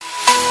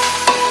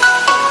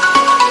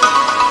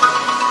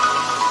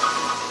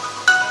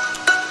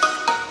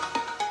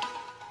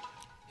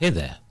Hey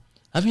there.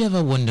 Have you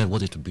ever wondered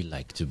what it would be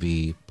like to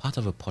be part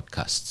of a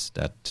podcast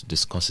that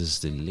discusses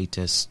the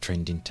latest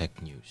trending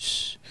tech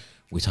news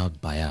without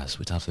bias,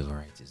 without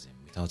favoritism,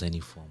 without any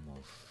form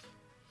of...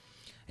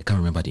 I can't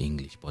remember the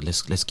English, but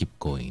let's keep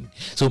going.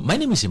 So my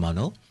name is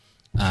Emmanuel,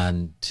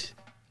 and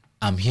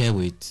I'm here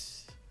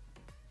with...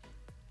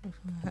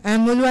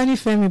 I'm Oluwani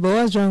Femi, but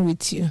what's wrong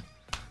with you?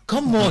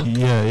 Come on.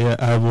 Yeah,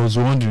 I was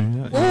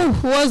wondering. Oh,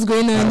 what's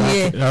going on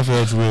here? That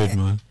felt weird,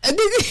 man.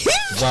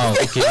 Wow,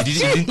 okay, it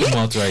didn't come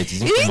out right. It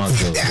didn't come out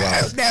well.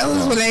 Wow. That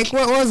was like,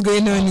 what's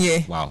going on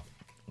here? Wow.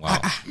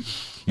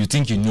 You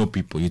think you know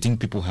people. You think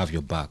people have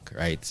your back,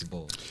 right?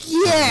 But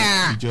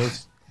Yeah. You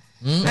just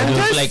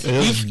like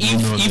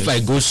if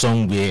I go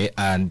somewhere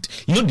and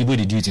you know the way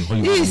they do it in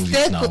Hollywood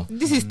movies now.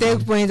 This is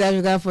Tech Point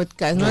Africa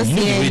podcast, No, not you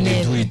know the way CNN.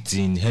 they do it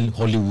in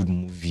Hollywood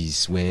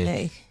movies where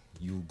Like,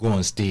 you go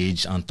on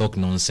stage and talk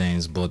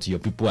nonsense, but your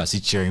people are still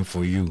cheering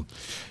for you.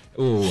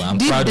 Oh, I'm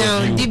deep proud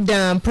of you.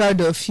 down, I'm proud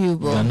of you, You are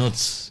but not.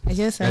 I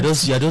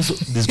just You're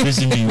just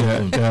disgracing me.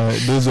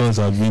 those ones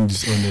have been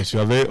dishonest. You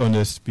are very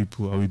honest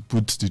people, and we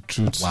put the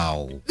truth.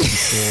 Wow.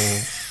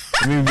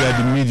 I mean, we are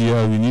the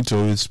media. We need to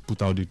always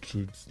put out the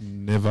truth,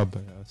 never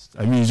biased.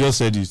 I mean, you just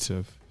said it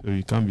yourself, so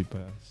you can't be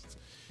biased.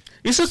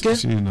 It's okay.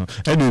 So, you know.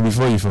 Anyway,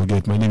 before you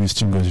forget, my name is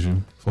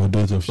Chimgoziru. For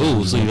those of you.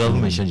 Oh, so you haven't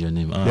mentioned your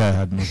name? Yeah, I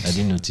had not. I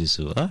didn't notice.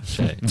 So,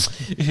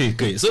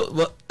 okay.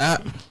 So,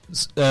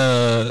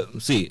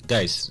 see,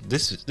 guys,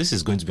 this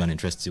is going to be an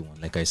interesting one.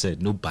 Like I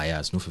said, no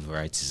bias, no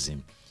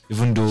favoritism.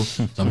 Even though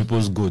some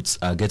people's goats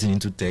are getting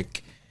into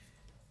tech,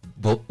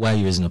 but why are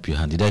you raising up your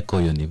hand? Did I call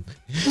your name?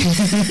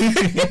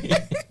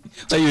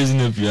 Why are you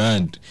raising up your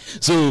hand?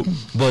 So,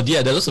 but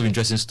yeah, there are lots of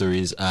interesting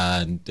stories,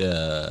 and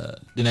the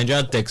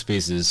Nigerian tech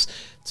spaces.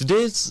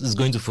 Today is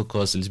going to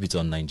focus a little bit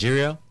on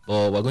Nigeria,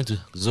 but we're going to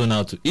zone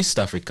out to East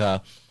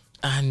Africa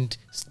and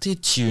stay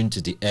tuned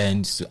to the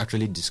end to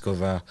actually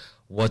discover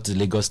what the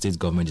Lagos state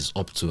government is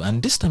up to.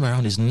 And this time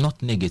around is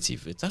not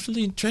negative. It's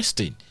actually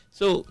interesting.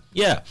 So,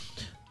 yeah.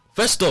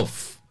 First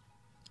off,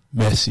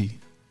 Messi,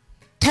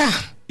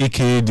 Ta!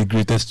 aka the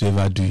greatest to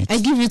ever do it. I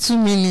give you 2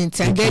 minutes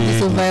and get this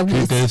over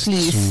with,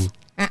 please.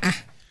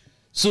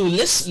 so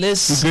let's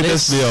The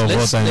greatest player of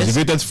all time, the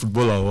greatest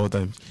footballer of all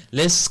time.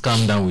 Let's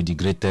calm down with the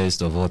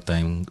greatest of all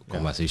time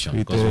conversation,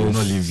 because we will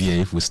not live here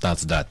if we start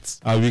that.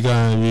 We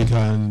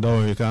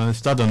can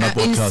start on that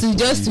podcast.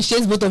 It's just to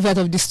chase both of you out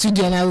of the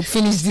studio, and I will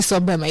finish this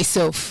up by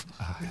myself.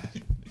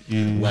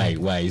 Why?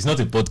 It's not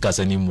a podcast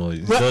anymore.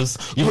 It's Well,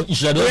 just you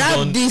should have just wrap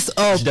done this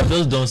up. You should have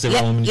just done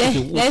 7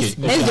 minutes. let's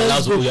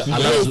just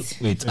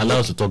go. Allow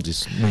us to talk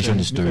this. Mention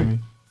the story.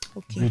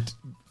 Okay.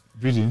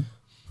 Breathing.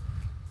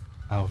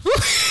 Out.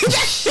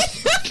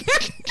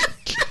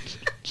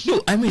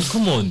 No, I mean,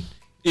 come on.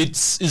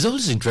 It's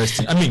always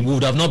interesting. I mean, we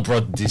would have not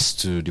brought this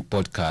to the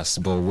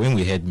podcast, but when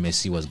we heard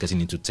Messi was getting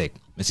into tech,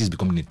 Messi is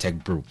becoming a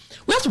tech bro.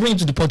 We have to bring him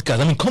to the podcast.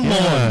 I mean, come on.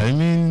 I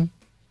mean,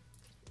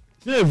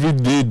 every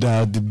day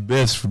that the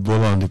best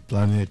footballer on the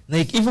planet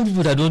Like, even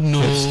people that don't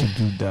know, gets to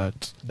do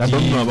that. That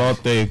don't know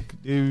about tech.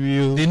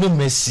 they know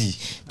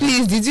Messi.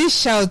 Please, did you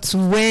shout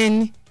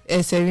when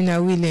Serena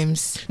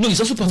Williams? No, it's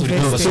also part of the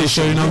Yes. conversation.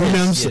 So Serena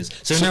Williams, Yes.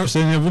 Serena,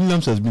 Serena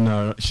Williams has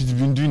been she's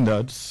been doing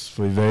that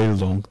for a very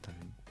long time.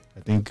 I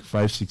think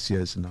 5-6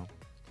 years now.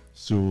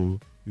 So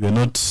we are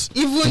not.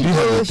 Even We didn't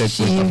have though a Tech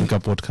she, Point Africa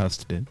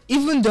podcast then.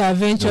 even though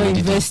Adventure No, we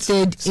didn't.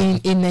 invested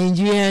in a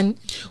Nigerian,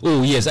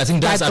 oh yes, I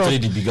think that's Back up.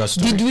 actually the bigger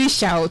story. did we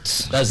shout?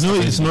 That's No,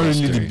 actually it's the not bigger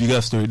really story. the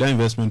bigger story. That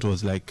investment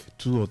was like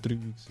 2 or 3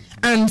 weeks.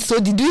 And so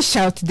did we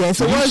shout there?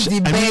 So what's the I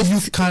mean, best?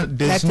 you can't.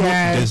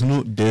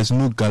 There's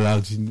no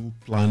galaxy, no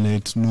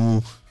planet,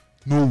 no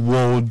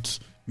world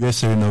where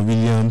Serena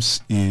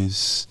Williams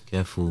is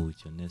Careful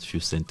with your next few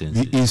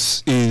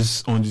sentences.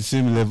 is on the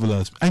same level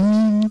as. I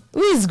mean,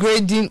 Who is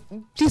grading?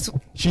 Please,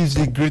 she's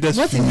the greatest.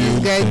 what is female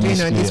this guy doing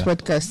tennis on this player.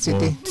 podcast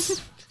today?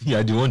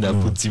 Yeah, the one that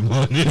No. put him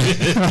on.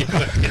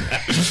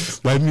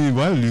 But I mean,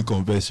 why will you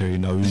compare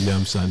Serena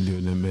Williams and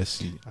Lionel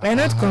Messi? We're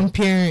not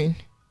comparing.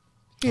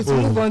 Please Oh.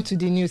 move on to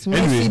the news. Messi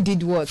Anyway,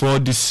 did what? For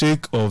the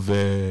sake of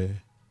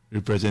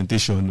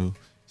representation, no.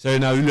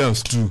 Serena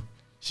Williams too.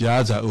 She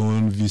has her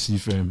own VC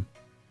firm.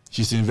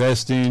 She's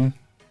investing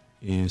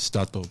in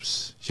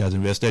startups. She has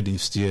invested in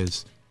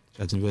Steers.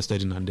 She has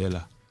invested in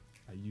Andela.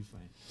 Are you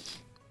fine?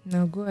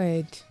 No, go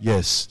ahead.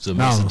 Yes. So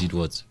now Messi did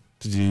what?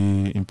 to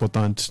the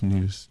important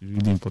news,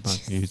 really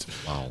important news.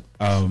 Wow.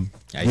 I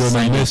Lionel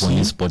signed up on Messi,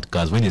 this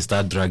podcast when they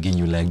start dragging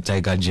you like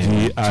Tiger Gem.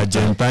 the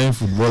Argentine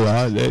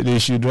footballer, they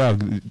should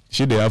drag.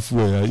 Should they have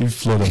fuel if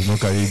flood has not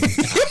carried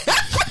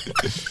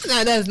it?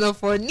 No, that's not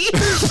funny.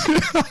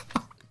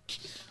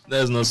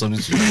 There's not something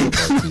to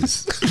talk about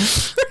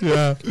this.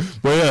 Yeah,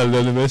 but yeah,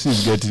 Lionel Messi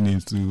is getting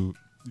into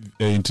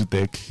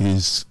tech.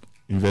 He's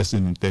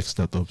investing in tech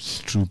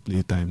startups through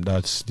Playtime.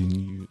 That's the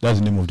name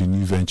of the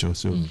new venture.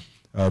 So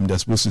they're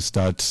supposed to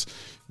start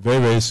very,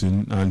 very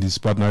soon, and he's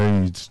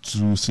partnering with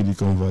 2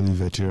 Silicon Valley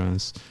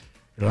veterans,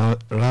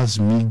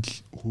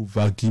 Razmig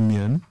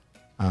Hovagimian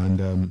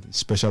and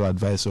special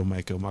advisor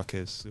Michael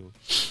Marquez. So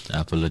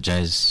I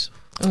apologize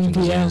On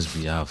Tunisians' behalf.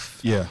 behalf.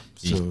 Yeah.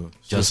 He So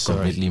just sorry.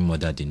 completely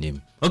murdered the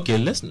name. Okay,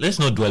 let's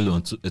not dwell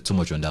on too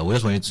much on that. We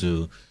just wanted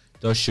to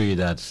just show you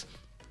that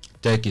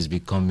tech is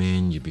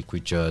becoming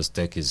ubiquitous.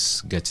 Tech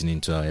is getting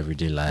into our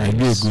everyday It'd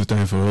be a lives. good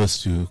time for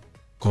us to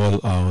call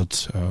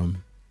out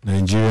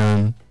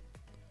Nigerian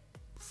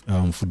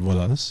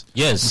footballers.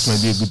 Yes, This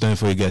might be a good time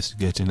for you guys to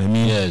get in. I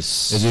mean,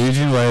 yes, there's a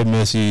reason why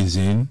Messi is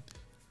in.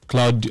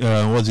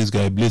 What's this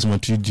guy? Blaise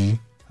Matuidi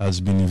has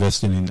been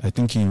investing in. I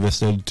think he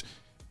invested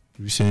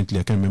recently.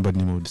 I can't remember the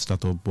name of the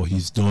startup, but he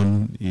has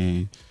done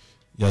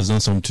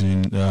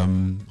something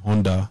in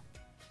Honda.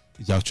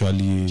 He's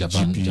actually a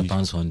VP.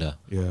 Japan's Honda.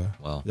 Yeah.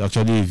 Wow. He's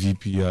actually a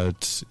VP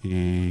at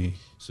a.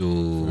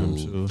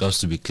 So just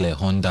to be clear,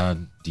 Honda,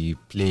 the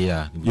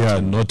player, Yeah,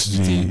 not the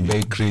the.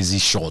 very crazy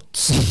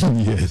shots.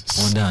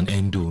 Yes. Honda and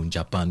Endo in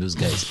Japan, those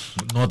guys,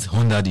 not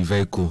Honda the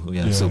vehicle.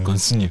 Yeah. So Yeah.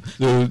 continue.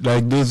 So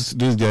like those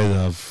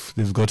guys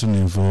they've gotten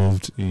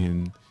involved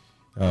in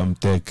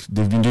tech.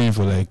 They've been doing it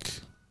for like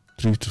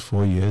 3 to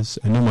 4 years.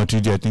 I know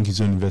Matuidi, I think his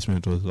own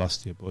investment was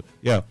last year, but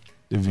yeah,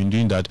 they've been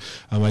doing that.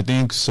 I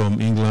think some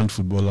England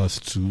footballers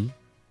too,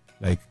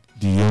 like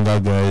the younger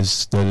guys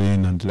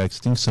studying and like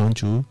think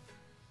Sancho,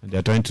 and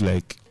they're trying to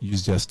like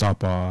use their star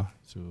power.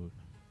 So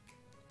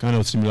kind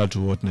of similar to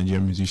what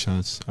Nigerian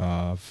musicians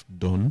have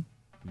done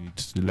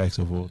with the likes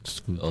of Old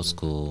School. Old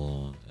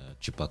School,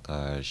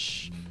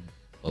 Chipakash,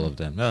 all of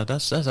them. Yeah,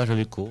 that's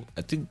actually cool.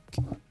 I think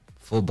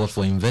for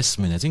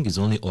investment, I think it's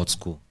only Old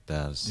School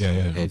that's Yeah,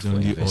 head it's for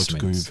only Old School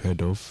investment. we've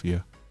heard of, yeah.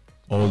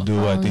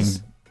 Although I think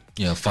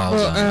Yeah,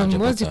 Fowles and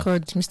What's it Ajapata.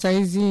 called?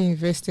 Mr. Easy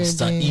invested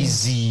Mr. in.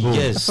 Easy, Oh.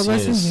 yes, I've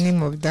forgotten yes. the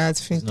name of that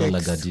It's not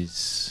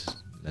fintech.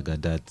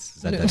 Lagadat,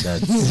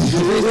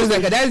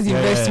 Zagadat. That's the Yeah,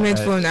 investment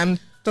I- fund. I'm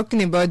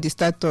talking about the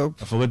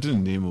startup I forgot the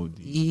name of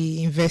the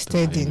he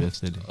invested in.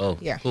 invested in. Oh,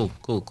 Yeah. cool.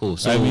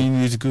 So, I mean,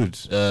 it's good.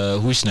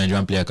 which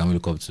Nigerian player can we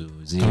look up to?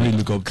 Is it Can we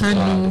look up to Kanu.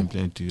 them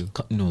playing to you?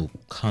 No,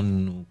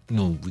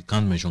 we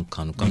can't mention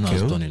Kanu. Kanu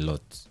has Mikel? done a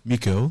lot.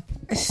 Mikel?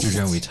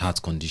 Children with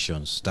heart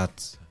conditions. That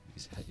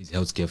is his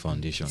healthcare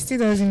foundation. Still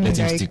doesn't Let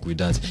him like. stick with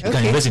that. You Okay.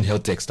 can invest in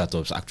health tech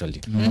startups actually.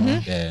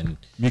 And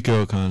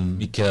Mikel can.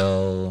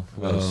 Mikel,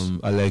 who else?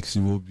 Alex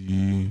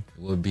Iwobi.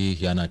 Will be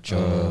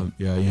Iheanacho,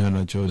 Yeah,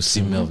 Iheanacho. Cho.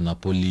 Osimhen of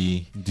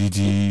Napoli,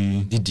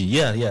 Didi. Didi.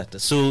 Yeah.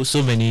 So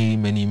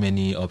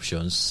many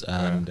options,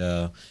 and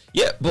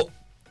but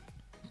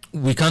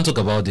we can't talk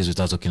about this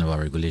without talking about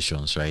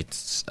regulations,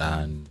 right?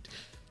 And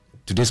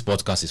today's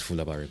podcast is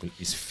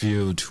is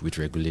filled with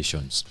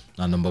regulations.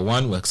 Now, number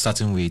one, we're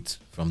starting with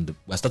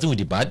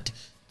the bad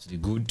to the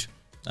good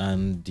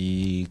and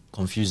the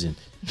confusing.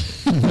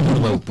 I don't know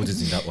why we put it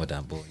in that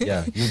order, but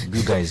yeah,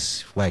 you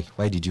guys, why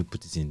did you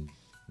put it in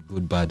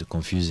good, bad,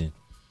 confusing?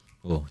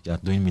 Oh, you're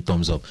doing me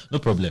thumbs up. No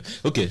problem.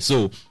 Okay,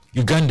 so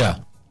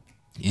Uganda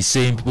is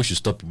saying people should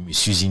stop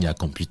misusing their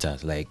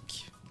computers. Like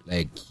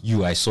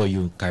you, I saw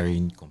you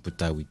carrying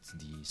computer with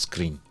the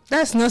screen.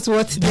 That's not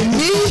what they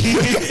mean.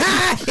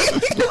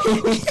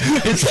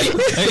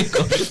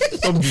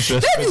 Stop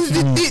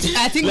disrespecting me.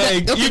 I think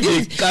Like, that, okay,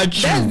 if they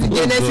catch that's you, the oh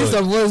genesis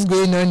God. of what's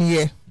going on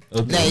here.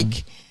 Okay.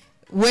 Like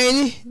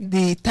when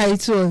the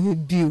title of a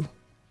bill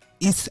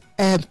is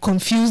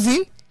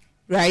confusing,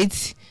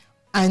 right,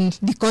 and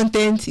the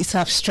content is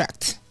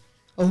abstract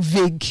or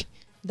vague,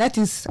 that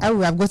is how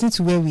we have gotten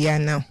to where we are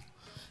now.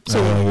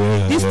 So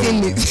this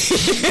thing is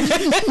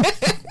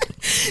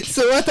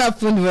so what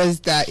happened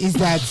is that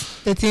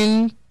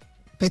 13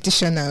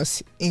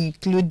 petitioners,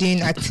 including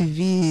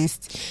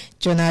activists,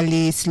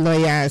 journalists,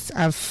 lawyers,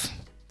 have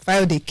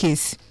filed a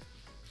case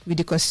with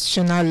the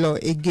constitutional law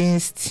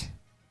against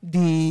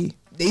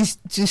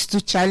just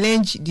to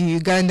challenge the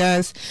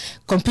Uganda's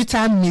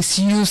Computer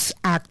Misuse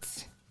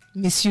Act.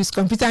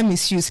 Computer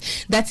misuse.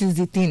 That is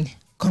the thing.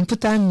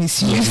 Computer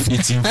misuse.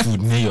 Eating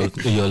food near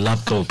your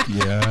laptop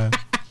Yeah.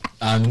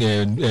 and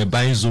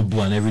buying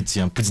Zobo and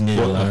everything and putting it in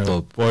your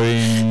laptop.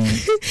 Pouring.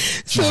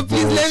 So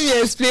please let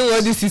me explain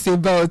what this is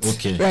about.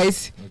 Okay.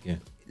 Right. Okay.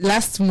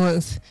 Last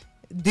month,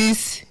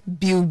 this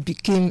bill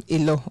became a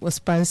law, was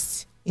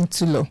passed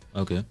into law,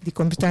 Okay. the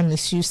Computer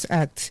Misuse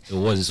Act. So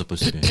what is it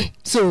supposed to be?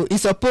 So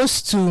it's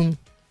supposed to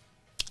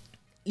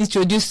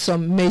introduce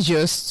some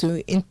measures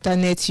to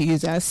internet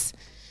users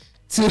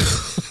to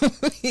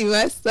you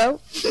must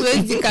stop.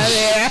 Where's the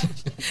camera?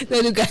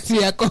 Don't look at me,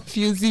 you're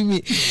confusing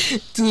me.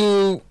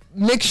 To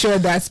make sure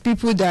that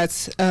people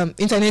that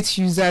internet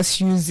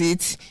users use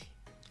it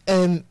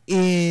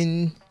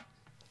in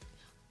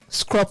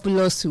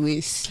scrupulous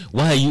ways.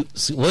 Why are you?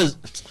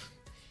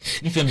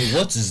 Ifemi,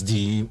 what is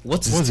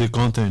What's the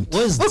content?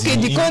 what is Okay,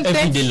 the in content-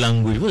 everyday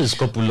language? What is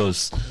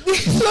scrupulous?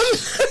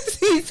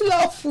 It's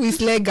lawful, it's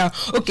legal.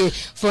 Okay,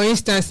 for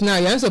instance, now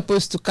you're not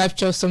supposed to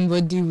capture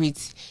somebody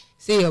with,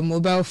 say, your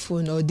mobile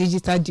phone or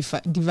digital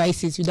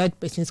devices without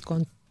person's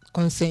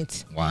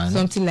consent. One.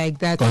 Something like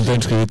that.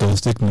 Content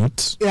creators, take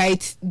notes.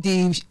 Right,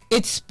 the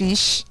hate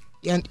speech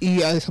and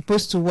you are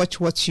supposed to watch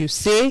what you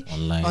say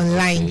Online,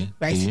 okay.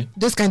 right? Okay.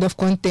 Those kind of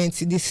content.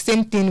 The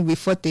same thing we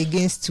fought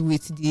against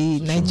with the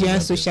Nigerian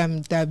media social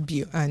media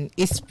bill and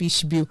hate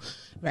speech bill,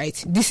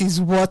 right? This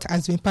is what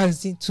has been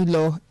passed into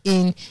law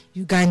in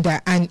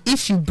Uganda, and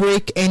if you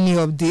break any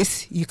of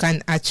this, you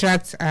can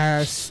attract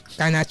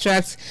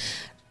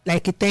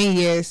like a 10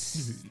 year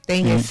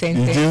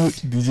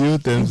sentence. The jail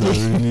terms are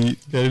really,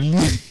 they're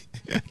really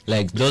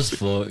Like just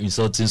for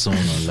insulting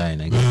someone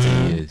online, I guess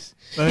 10 years.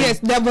 Yes,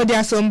 but there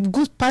are some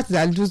good parts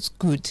that look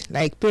good,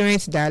 like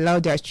parents that allow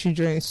their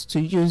children to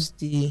use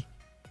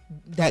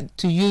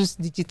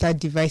digital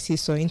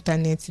devices or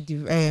internet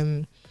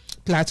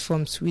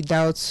platforms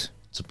without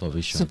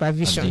Supervision.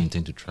 Supervision. And they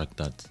intend to track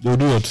that. they'll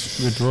do what?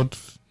 With what?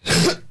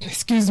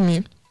 Excuse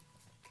me.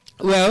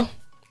 Well,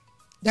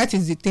 that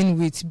is the thing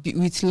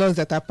with laws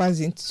that are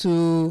passed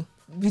into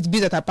with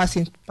bills that are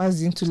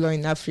passed into law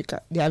in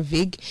Africa. They are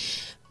vague.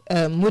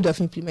 Mode of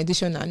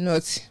implementation are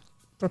not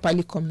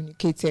properly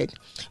communicated.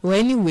 Well,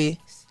 anyway,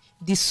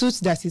 the suit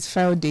that is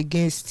filed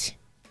against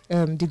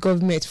the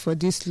government for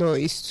this law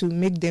is to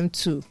make them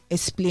to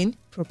explain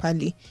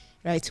properly,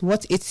 right?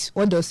 What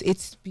does hate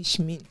speech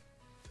mean?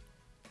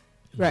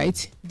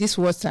 Right? These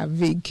words are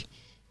vague,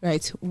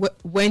 right?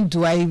 When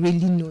do I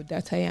really know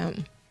that I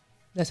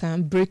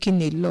am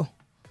breaking a law,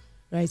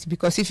 right?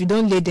 Because if you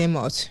don't lay them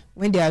out,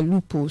 when there are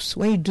loopholes,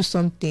 when you do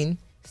something,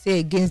 say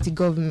against the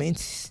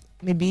government,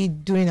 maybe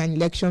during an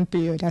election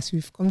period, as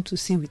we've come to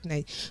see with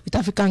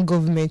African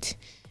government,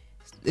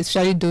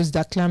 especially those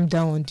that clamp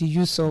down on the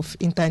use of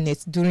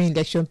internet during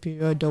election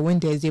period, or when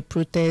there's a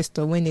protest,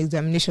 or when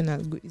examination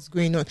is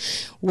going on,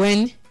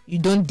 when you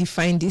don't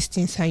define these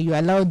things and you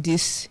allow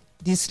these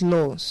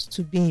laws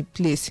to be in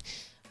place,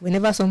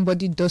 whenever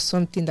somebody does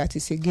something that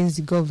is against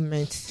the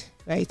government,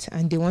 right,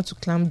 and they want to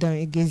clamp down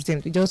against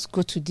them, they just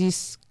go to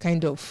this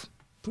kind of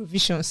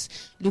provisions,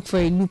 look for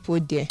a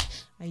loophole there,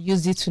 and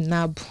use it to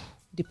nab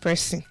the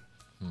person.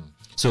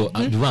 So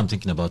the way I'm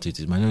thinking about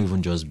it might not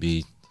even just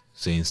be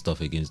saying stuff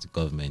against the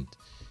government.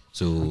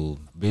 So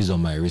based on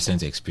my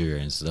recent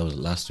experience, that was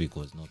last week,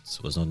 was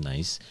not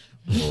nice.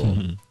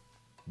 But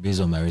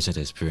based on my recent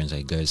experience,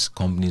 I guess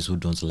companies who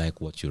don't like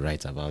what you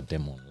write about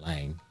them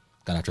online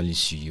can actually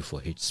sue you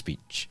for hate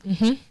speech.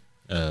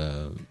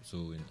 So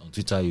on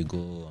Twitter, you go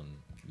on,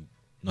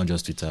 not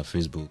just Twitter,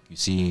 Facebook, you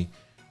see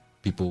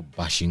people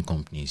bashing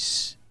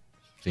companies,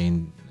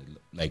 saying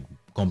like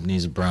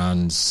companies,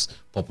 brands,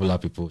 popular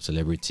people,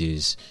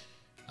 celebrities,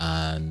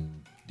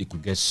 and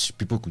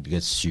people could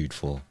get sued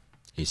for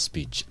hate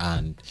speech.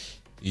 And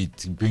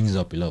it brings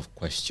up a lot of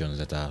questions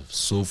that are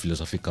so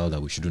philosophical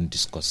that we shouldn't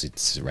discuss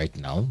it right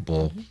now.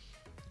 But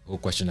whole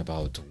question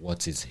about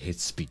what is hate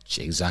speech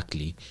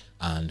exactly,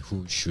 and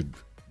who should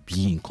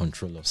be in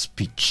control of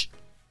speech.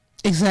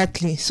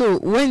 Exactly. So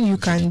when you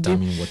can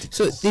determine what it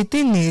is. The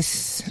thing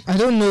is, I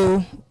don't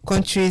know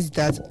countries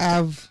that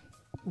have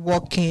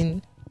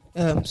working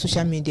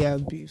social media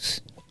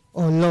abuse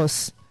or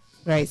laws,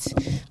 right?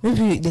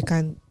 Maybe they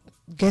can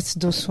get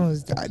those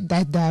ones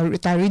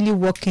that are really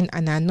working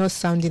and are not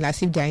sounding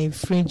as if they are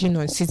infringing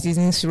on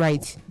citizens'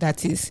 rights.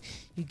 That is,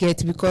 you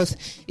get, because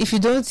if you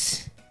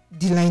don't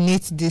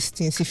delineate these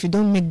things, if you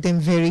don't make them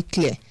very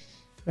clear,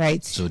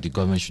 right? So the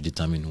government should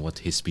determine what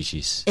hate speech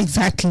is.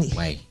 Exactly.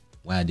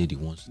 Why are they the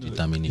ones to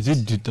determine it? Is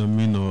it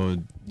determined or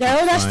there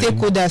are other defined?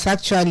 stakeholders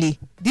actually?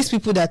 These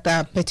people that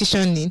are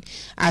petitioning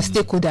are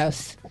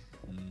stakeholders.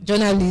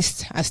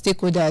 Journalists are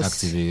stakeholders.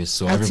 Activists.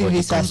 So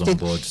everybody comes on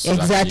board. To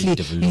exactly.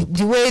 develop.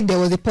 The way there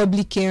was a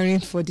public hearing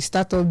for the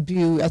startup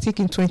bill, I think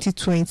in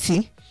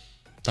 2020.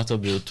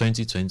 Startup bill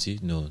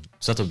 2020? No,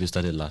 startup bill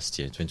started last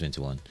year,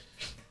 2021.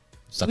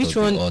 Which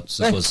one?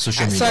 It was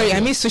social media. Sorry, bill. I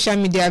mean social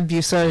media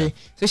bill. Sorry,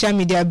 social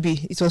media bill.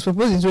 It was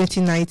proposed in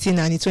 2019,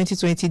 and in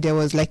 2020 there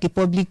was like a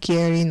public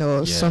hearing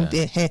or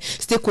something.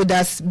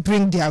 Stakeholders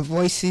bring their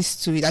voices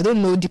to it. I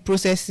don't know the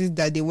processes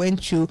that they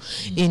went through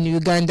in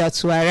Uganda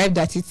to arrive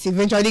that it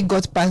eventually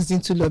got passed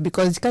into law,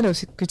 because the kind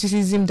of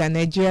criticism that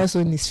Nigeria's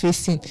own is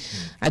facing,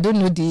 I don't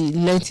know the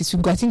length it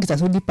will go. I think it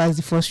has only passed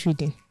the first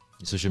reading.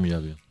 The social media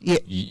bill.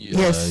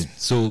 Yes.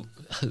 So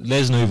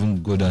let's not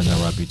even go down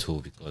that rabbit hole,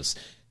 because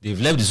they've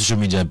left the social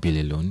media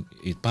bill alone.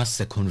 It passed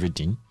second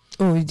reading.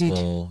 Oh, it did.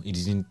 Or it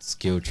didn't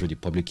scale through the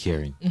public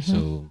hearing.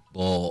 So,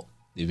 but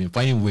they've been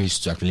finding ways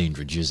to actually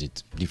introduce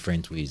it,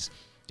 different ways.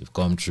 They've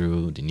come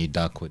through the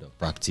NIDA code of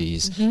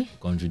practice,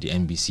 gone through the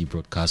NBC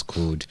broadcast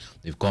code.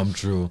 They've come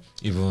through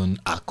even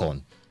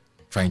ACON,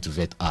 trying to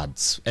vet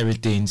ads.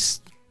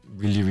 Everything's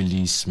really,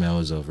 really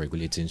smells of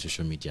regulating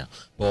social media.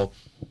 But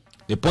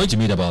the point you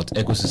made about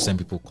ecosystem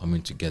people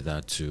coming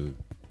together to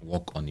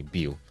work on a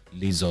bill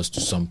leads us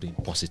to something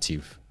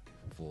positive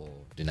for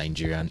in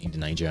the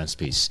Nigerian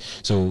space.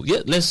 So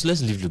yeah, let's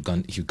leave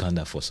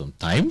Uganda for some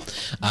time,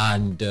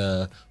 and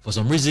for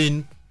some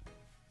reason,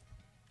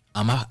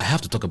 I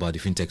have to talk about the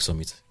FinTech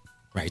Summit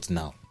right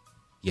now.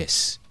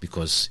 Yes,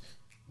 because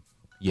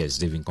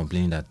they've been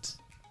complaining that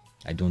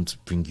I don't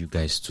tell you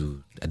guys about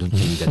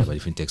the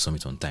FinTech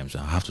Summit on time. So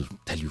I have to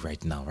tell you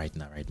right now.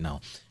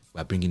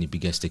 We're bringing the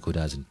biggest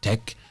stakeholders in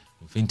tech.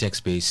 fintech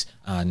space,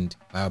 and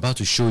we're about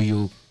to show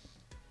you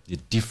the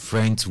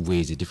different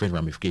ways, the different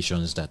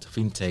ramifications that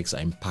fintechs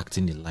are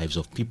impacting the lives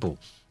of people.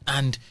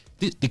 And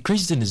the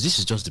crazy thing is, this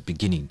is just the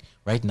beginning.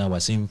 Right now, we're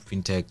seeing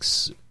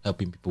fintechs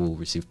helping people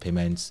receive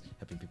payments,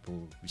 helping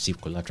people receive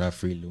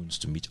collateral-free loans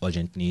to meet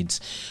urgent needs.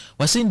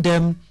 We're seeing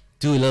them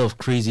do a lot of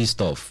crazy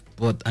stuff,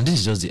 and this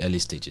is just the early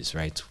stages,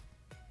 right?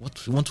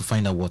 What we want to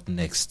find out what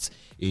next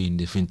in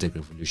the fintech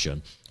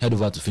revolution. Head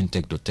over to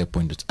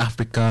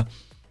fintech.techpoint.africa.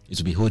 It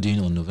will be holding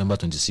on November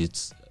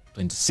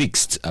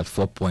 26th at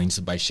 4 Points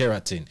by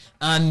Sheraton,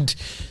 and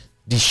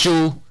the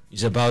show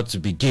is about to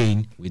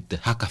begin with the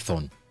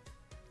hackathon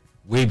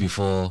way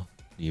before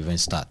the event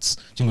starts.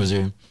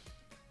 Chingozie,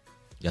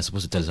 you're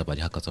supposed to tell us about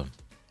the hackathon.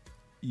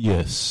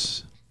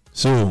 Yes.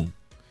 So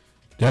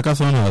the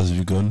hackathon has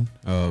begun.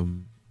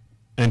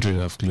 Entries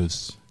have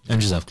closed.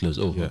 Entries have closed.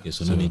 Oh, Yeah, okay.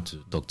 So so- no need to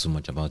talk too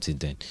much about it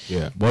then.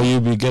 Yeah, but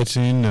you'll be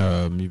getting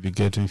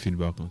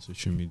feedback on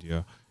social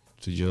media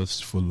to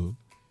just follow.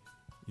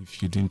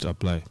 If you didn't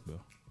apply, well,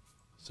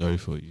 sorry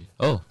for you.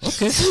 Oh,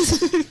 okay.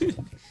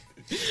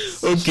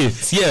 Okay,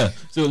 yeah.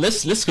 So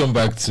let's come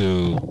back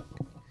to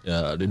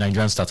the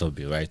Nigerian startup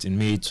bill, right? In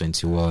May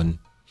 21,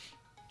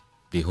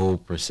 the whole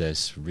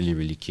process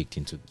really kicked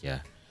into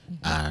gear,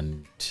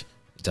 and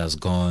it has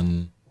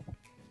gone.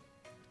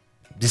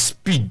 The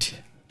speed,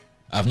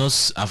 I've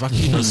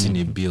actually not seen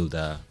a bill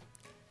that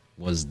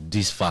was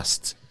this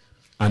fast.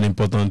 An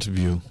important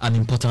view. An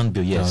important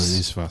bill, That was yes.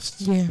 this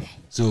fast. Yeah,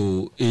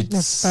 So that's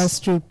it's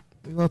passed through.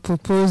 Were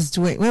proposed.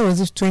 When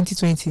was it?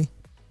 2020.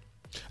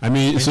 I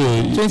mean, so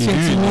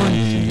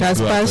 2021. That's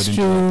go passed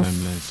according to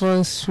through the timeline.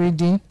 first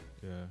reading.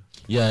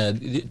 Yeah.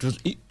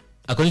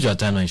 according to our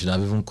timeline, it should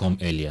have even come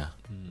earlier,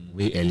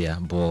 way earlier,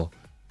 but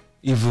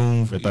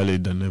even Better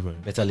late than never.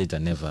 better late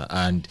than never.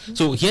 And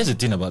so here's the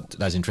thing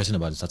that's interesting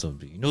about the startup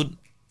bill. You know,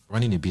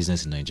 running a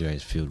business in Nigeria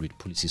is filled with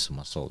policy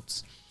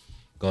somersaults.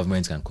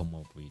 Governments can come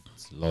up with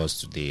laws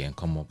today and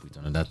come up with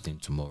another thing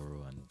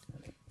tomorrow, and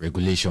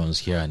regulations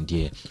here and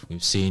there.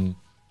 We've seen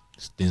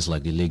things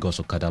like the Lagos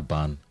Okada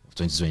ban of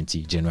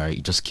 2020 January.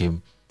 It just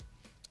came,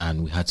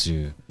 and we had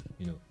to,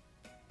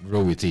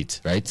 roll with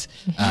it, right?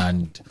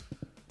 And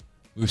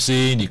we've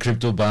seen the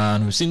crypto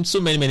ban. We've seen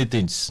so many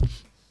things.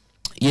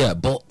 Yeah,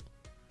 but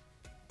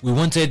we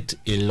wanted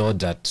a law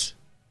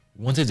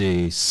we wanted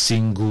a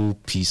single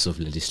piece of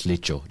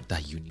legislature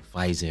that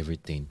unifies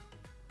everything.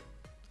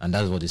 And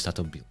that's what the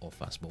startup bill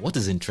offers. But what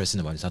is interesting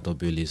about the startup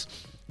bill is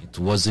it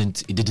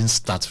didn't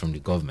start from the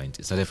government.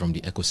 It started from the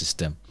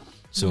ecosystem.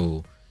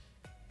 So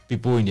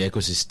people in the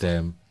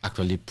ecosystem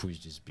actually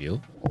pushed this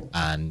bill,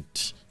 and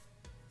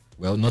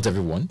well, not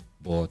everyone,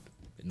 but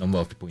a number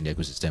of people in the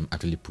ecosystem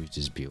actually pushed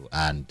this bill,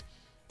 and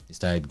it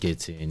started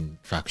getting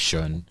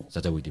traction.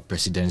 Started with the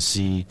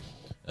presidency.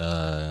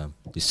 The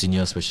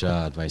senior special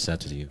advisor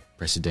to the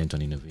president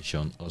on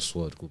innovation,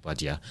 Oswald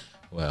Kupadia,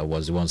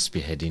 was the one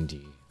spearheading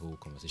the whole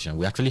conversation.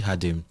 We actually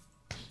had him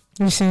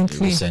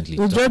Recently.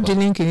 We'll talk drop the about-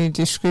 link in the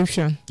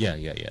description. Yeah.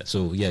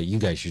 So you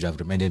guys should have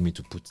reminded me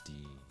to put the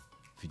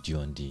video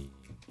on the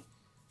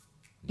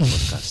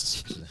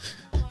podcast.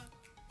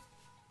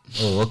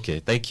 Oh, okay.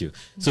 Thank you.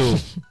 So,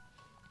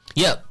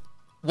 yeah.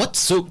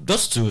 So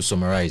just to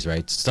summarize,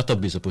 right?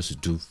 Startup is supposed to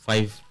do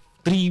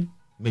three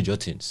major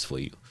things for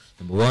you.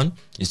 Number one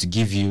is to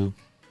give you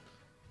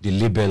the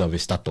label of a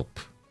startup.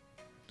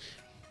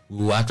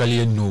 We will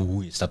actually know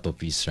who a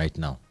startup is right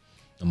now.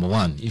 Number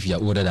one, if you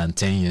are older than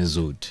 10 years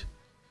old,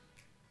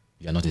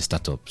 you are not a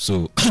startup.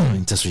 So,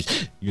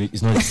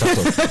 it's not a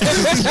startup.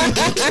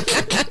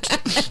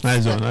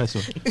 Nice one.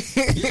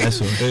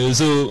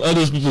 So all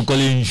those people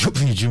calling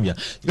Jumia.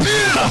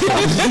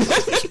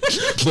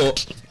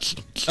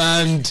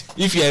 And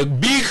if you're a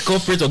big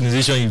corporate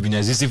organization, you've been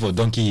existing for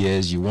donkey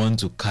years, you want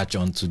to catch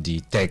on to the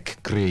tech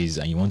craze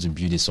and you want to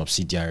build a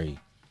subsidiary,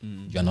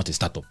 you are not a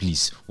startup,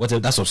 please. Whatever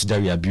that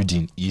subsidiary you are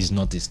building is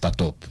not a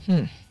startup.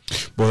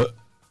 But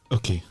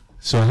okay,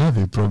 so I have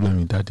a problem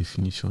with that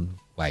definition.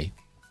 Why?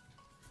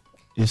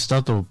 A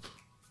startup,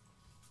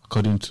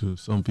 according to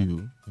some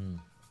people,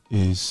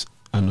 is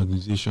an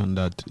organization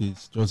that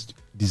is just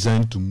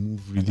designed to move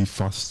really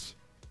fast.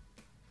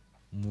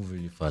 Move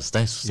really fast.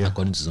 That's Yeah.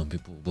 according to some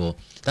people. But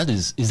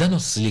is that not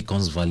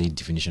Silicon's Valley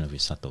definition of a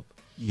startup?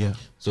 Yeah.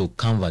 So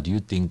Canva, do you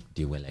think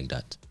they were like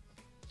that?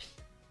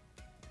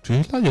 To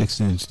a large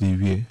extent, they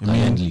were.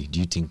 Calendly, do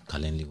you think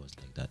Calendly was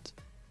like that?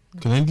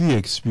 Calendly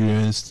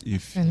experienced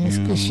if An you...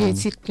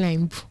 excruciating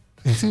climb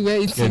to where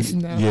it is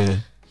now. Yeah.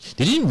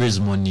 They didn't raise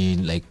money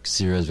like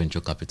serious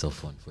venture capital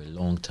fund for a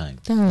long time.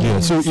 Yeah,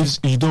 so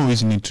you don't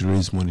always need to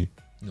raise money.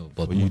 No,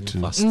 but For you moving to-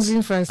 fast.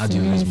 Moving fast. How do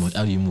you raise yes. money?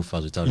 How do you move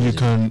fast without You raising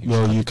can huge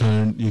you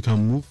capital?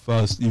 can move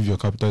fast if you're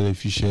capital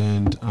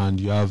efficient and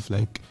you have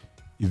like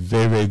a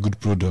very good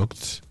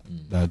product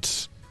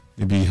that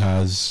maybe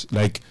has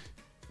like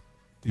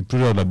a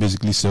product that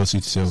basically sells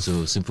itself.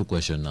 So simple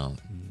question now: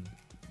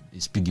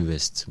 Is Piggy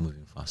West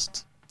moving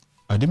fast?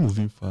 Are they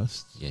moving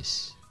fast?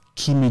 Yes.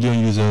 2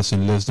 million users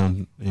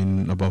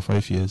in about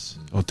 5 years,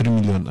 or 3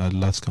 million at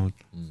last count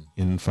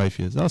in 5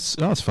 years. That's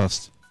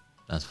fast.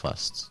 That's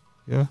fast.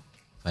 Yeah.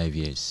 5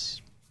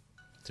 years,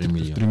 3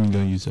 million. 3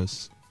 million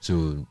users.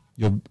 So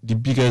The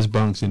biggest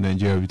banks in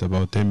Nigeria with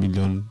about 10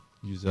 million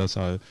users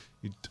how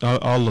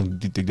long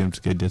did it take them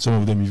to get there? Some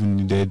of them even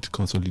needed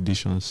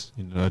consolidations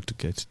in order to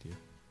get there.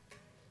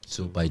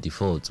 So by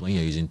default, when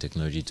you're using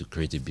technology to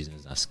create a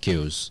business that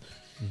scales,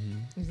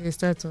 It's a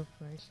startup,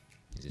 right?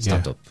 it's a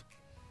startup.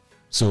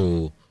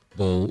 So,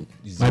 but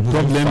it's My the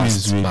moving problem fast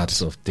is with-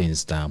 parts of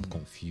things that I'm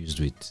confused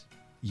with.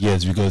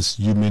 Yes, because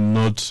I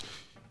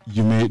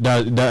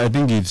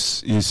think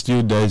it's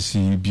still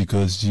dicey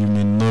because you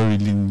may not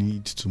really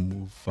need to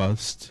move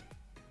fast.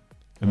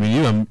 I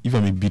mean, if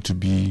I'm a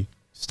B2B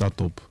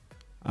startup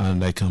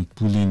and I can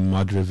pull in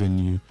mad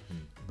revenue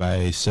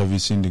by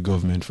servicing the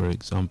government, for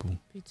example,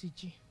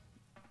 P2G.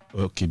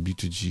 okay,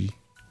 B2G,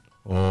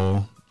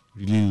 or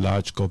really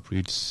large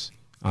corporates,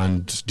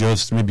 and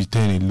just maybe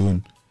 10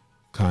 alone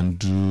can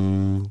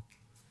do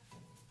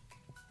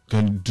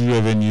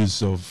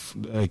revenues of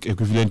like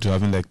equivalent to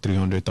having like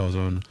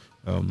 300,000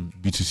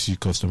 B2C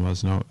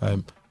customers. Now,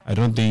 I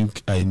don't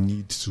think I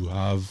need to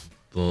have.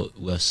 But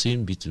we're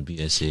seeing B2B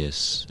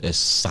SAS, a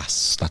SaaS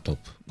startup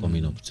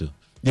coming up too.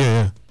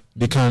 Yeah.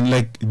 They can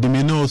they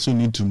may not also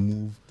need to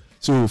move.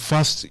 So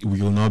fast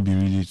will not be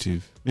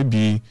relative.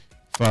 Maybe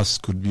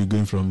fast could be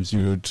going from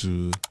 0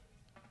 to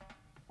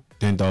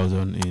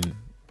 10,000 in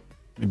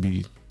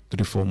maybe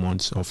 3-4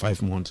 months or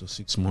 5 months or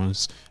 6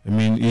 months. I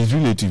mean, it's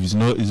relative. It's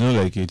not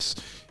like it's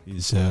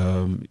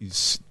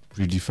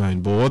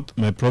predefined. But what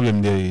my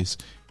problem there is,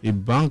 a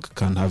bank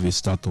can have a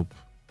startup.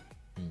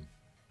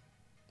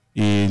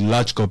 A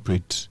large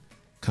corporate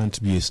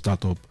can't be a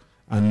startup,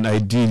 and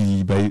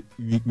ideally,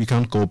 we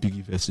can't call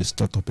PiggyVest a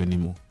startup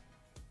anymore.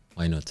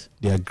 Why not?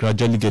 They are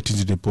gradually getting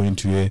to the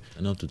point where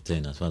And up to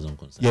 10 as far as I'm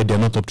concerned. they're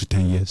not up to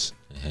 10 years.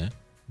 Uh-huh.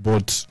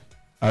 But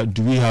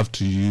do we have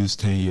to use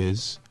 10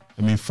 years?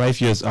 I mean,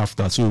 5 years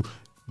after. So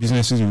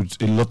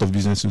a lot of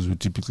businesses would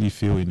typically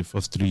fail in the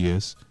first 3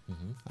 years,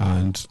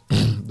 and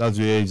that's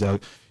where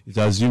it's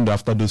assumed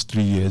after those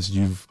 3 years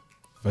you've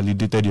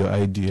validated your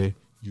idea.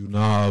 You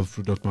now have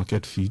product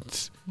market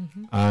fit,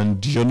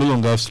 and you're no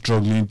longer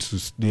struggling to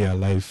stay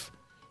alive.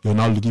 You're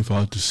now looking for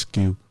how to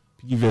scale.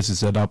 PiggyVest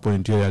is at that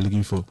point where you're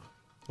looking for,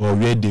 or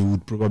where they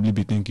would probably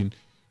be thinking,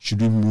 should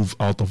we move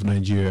out of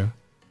Nigeria?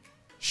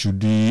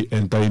 Should we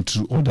enter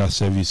into other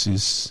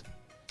services?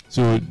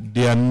 So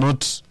they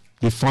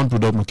found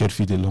product market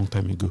fit a long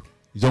time ago.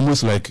 It's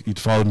almost like it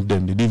found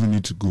them. They didn't even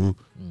need to go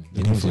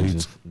looking for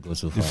it. Go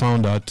so They far.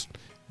 found that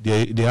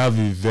they have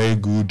a very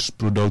good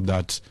product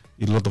that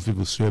a lot of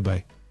people swear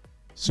by.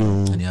 So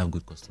And they have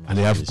good customer and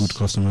they have service. good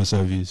customer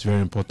service,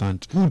 very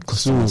important. Good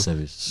customer So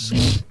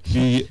service.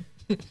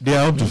 they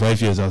are up to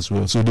 5 years as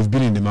well. So they've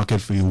been in the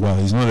market for a while.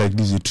 It's not like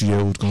this is a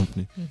 2-year-old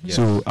company. Yeah.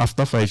 So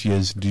after 5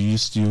 years, do you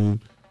still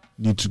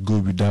need to go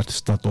with that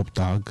startup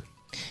tag?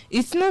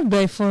 It's not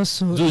by force.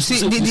 So, So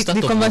see, the the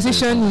startup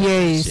conversation label,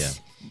 here is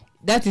yeah.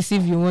 that is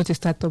if you want a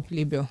startup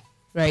label,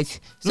 right?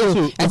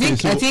 So, I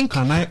think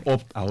can I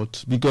opt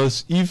out?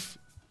 Because if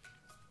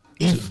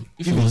If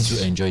you want it's-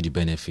 to enjoy the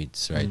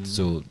benefits, right?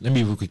 So let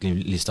me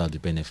quickly list out the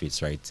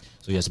benefits, right?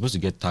 So you're supposed to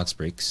get tax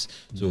breaks.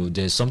 So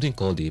there's something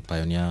called the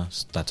Pioneer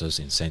Status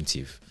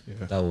Incentive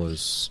Yeah. that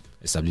was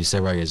established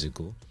several years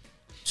ago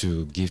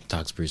to give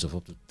tax breaks of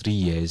up to 3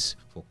 years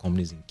for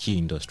companies in key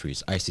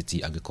industries: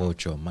 ICT,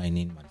 agriculture,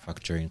 mining,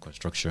 manufacturing,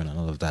 construction, and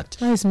all of that.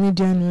 why is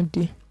media not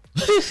there?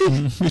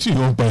 Which you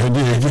want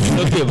Pioneer again?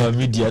 Talking about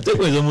media, I think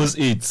it's almost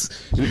 8.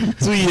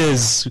 2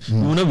 years.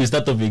 We will not be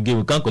startup again.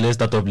 We can't collect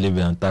startup label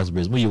and tax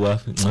breaks. But you are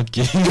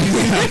okay.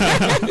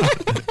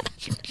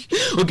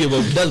 Okay,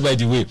 but that's by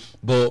the way.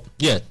 But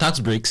yeah, tax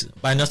breaks,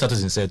 Pioneer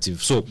Status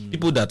Incentive. So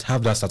people that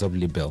have that startup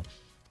label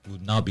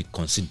would now be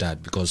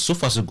considered, because so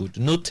far so good.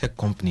 No tech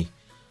company.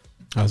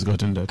 Has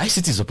gotten that.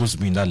 ICT is supposed to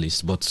be in that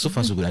list, but so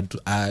far so good.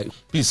 I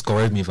please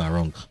correct me if I'm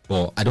wrong,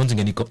 but I don't think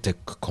any tech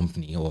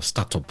company or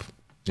startup,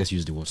 let's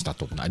use the word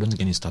startup now, I don't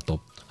think any startup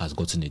has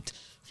gotten it.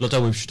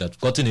 Flutterwave should have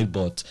gotten it,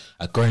 but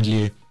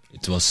currently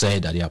it was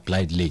said that they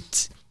applied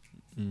late.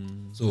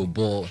 So,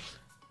 but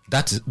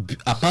that is,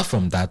 apart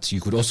from that, you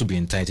could also be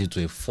entitled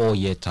to a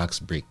 4-year tax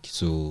break.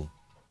 So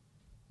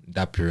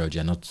that period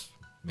you're not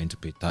meant to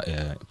pay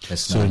personal.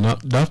 So now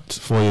that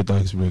 4-year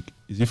tax break,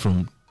 is it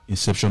from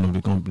inception of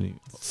the company?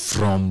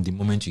 From the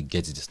moment you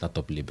get the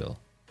startup label.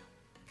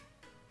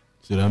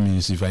 So that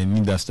means if I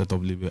need that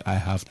startup label, I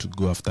have to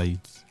go after it.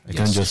 I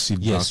can't just sit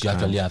Yes, back. you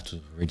actually and- have to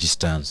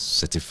register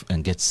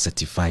and get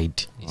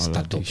certified in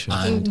startup. Validation.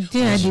 And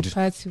They are once you the do-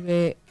 part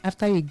where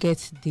after you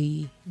get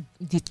the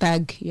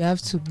tag, you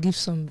have to give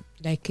some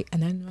like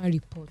an annual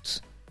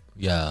report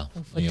yeah,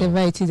 of on your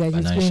whatever it is that is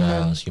going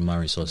on. financials, human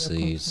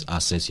resources,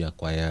 assets you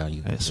acquire,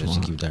 you That's have to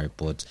smart. give that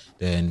report.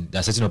 Then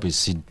they're setting up a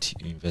seed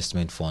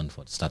investment fund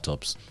for the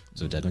startups.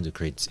 So they're going to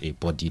create a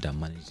body that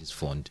manages this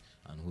fund,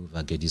 and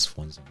whoever get these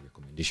funds on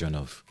recommendation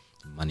of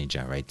the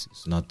manager, right?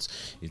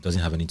 It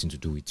doesn't have anything to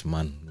do with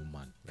man, no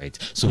man, right?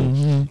 So,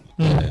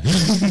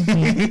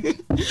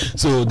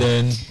 so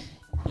then,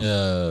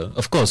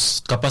 of course,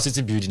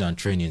 capacity building and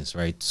trainings,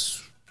 right?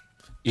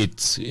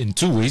 It's in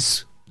 2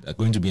 ways. They're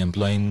going to be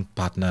employing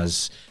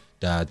partners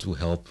that will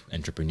help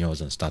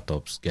entrepreneurs and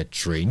startups get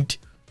trained,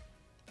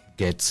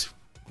 get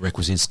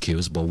requisite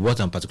skills. But what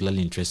I'm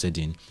particularly interested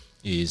in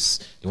is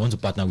they want to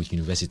partner with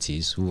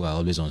universities who are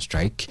always on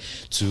strike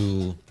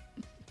to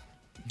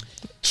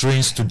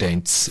train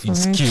students in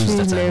skills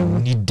that are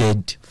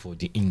needed for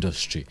the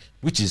industry,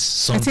 which is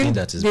something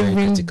that is very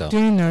critical.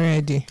 Doing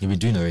already. You've been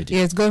doing already.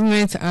 Yes,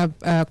 governments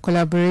are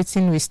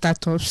collaborating with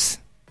startups.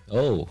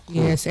 Oh, cool.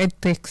 Yes,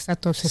 edtech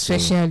startups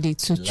especially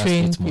to Last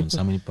train 8 months, people.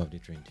 how many people have they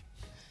trained?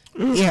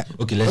 Yeah.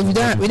 Okay, let's we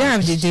don't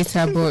have the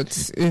data,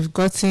 but we've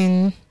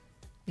gotten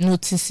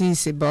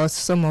notices about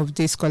some of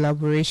these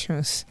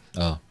collaborations.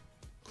 Oh,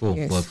 cool.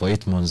 Yes. But for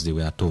 8 months they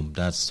were at home.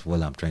 That's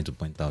what I'm trying to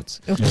point out.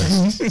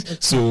 Okay.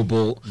 So,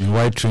 but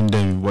Why train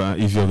them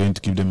if you're going to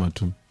keep them at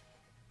home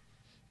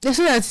so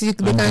that they and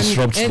can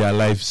disrupt their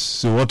lives?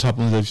 So what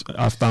happens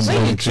after I'm When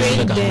done you training?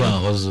 they train can go them.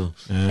 and hustle.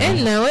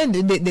 And now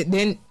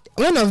then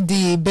one of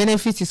the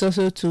benefits is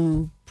also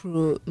to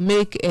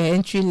make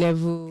entry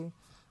level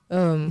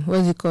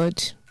what's it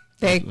called,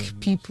 tech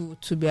people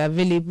to be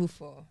available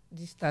for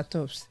these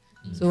startups.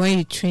 So when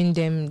you train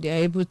them, they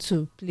are able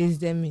to place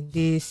them in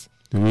this.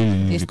 They really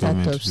need These the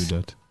government to startups. do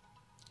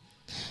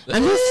that.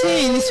 I'm just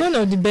saying it's one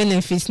of the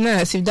benefits now,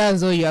 as if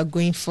that's all you are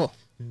going for.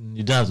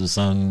 You don't have to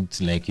sound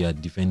like you are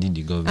defending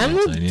the government I'm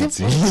or not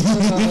anything.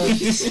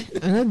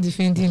 I'm not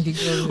defending the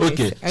government.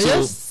 Okay, I'm so-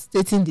 just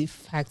stating the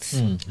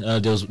facts.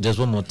 There's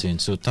one more thing.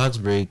 So tax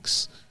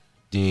breaks,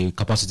 the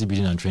capacity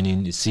building and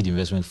training, the seed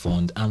investment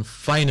fund, and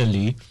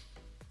finally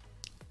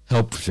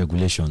help with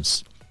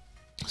regulations.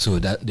 So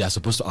that they are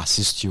supposed to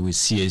assist you with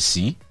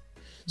CSC.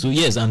 So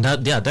yes, and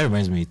that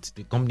reminds me,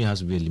 the company has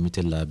to be a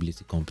limited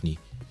liability company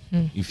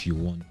if you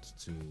want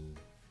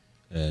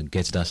to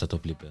get that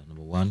startup label.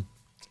 Number one,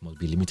 it must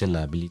be limited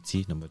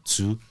liability. Number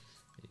two,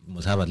 it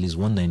must have at least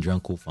one Nigerian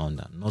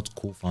co-founder, not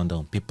co-founder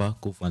on paper,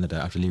 co-founder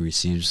that actually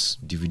receives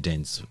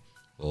dividends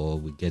or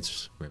will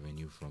get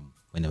revenue from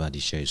whenever the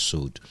share is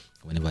sold,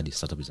 whenever the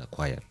startup is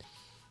acquired.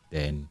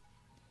 Then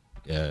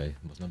it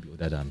must not be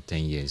older than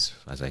 10 years,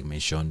 as I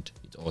mentioned.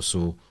 It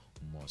also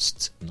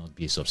must not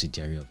be a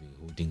subsidiary of a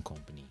holding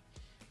company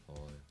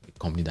or a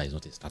company that is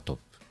not a startup.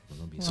 It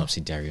must not be a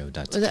subsidiary of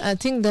that. But I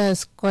think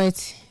that's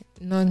quite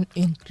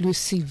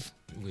non-inclusive.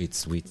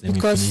 Wait, let me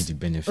Because- finish the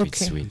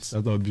benefits. okay. Wait.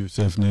 Startup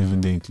yourself, not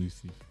even the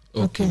inclusive.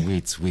 Okay, Okay.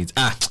 wait.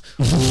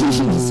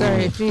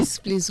 Sorry,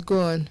 please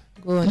go on.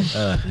 Go on.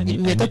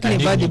 We're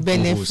talking about the new co-hosts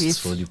benefits.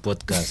 for the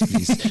podcast,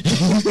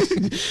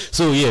 please.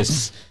 So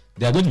yes,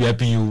 they are going to be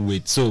helping you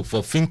with. So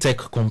for fintech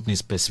companies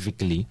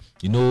specifically,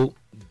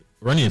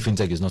 running a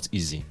fintech is not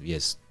easy.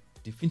 Yes,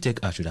 the fintech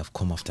act should have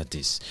come after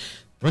this.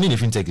 Running a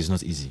fintech is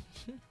not easy,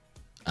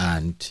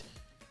 and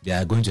they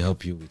are going to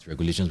help you with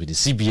regulations with the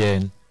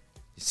CBN,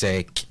 the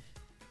SEC,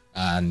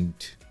 and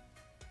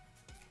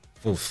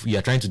if you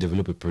are trying to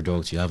develop a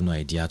product, you have no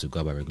idea how to go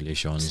about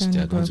regulations. They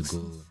are going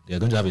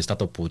to have a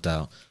startup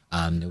portal,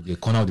 and there will be a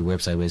corner of the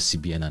website where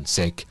CBN and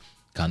SEC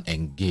can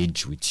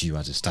engage with you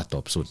as a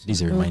startup. So this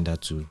is a reminder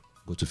to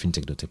go to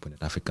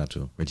fintech.tech.africa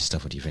to register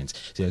for the event.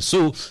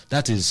 So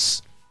that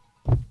is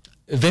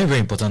a very, very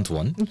important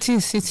one. It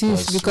is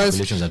because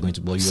regulations are going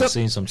to. But you were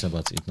saying something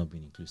about it not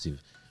being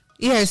inclusive.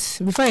 yes,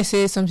 before I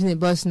say something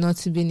about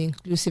not being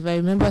inclusive, I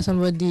remember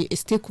a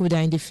stakeholder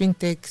in the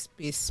fintech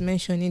space,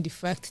 mentioning the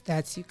fact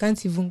that you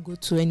can't even go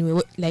to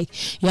anywhere.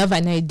 Like you have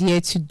an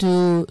idea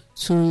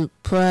to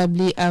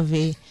probably have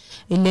a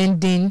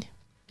lending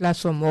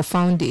platform or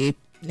found a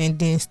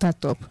lending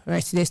startup,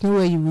 right? There's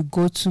nowhere you will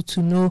go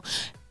to know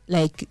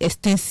like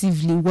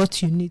extensively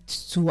what you need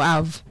to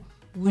have,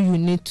 who you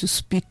need to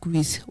speak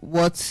with,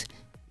 what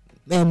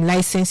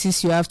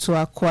licenses you have to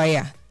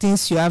acquire,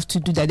 things you have to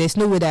do. That there's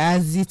no way that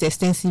has it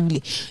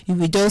extensively. You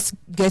will just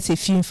get a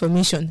few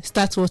information,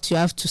 start what you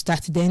have to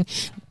start, then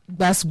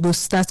will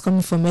start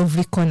coming from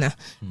every corner,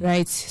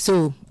 right?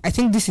 So I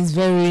think this is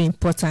very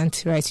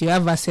important, right? You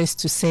have access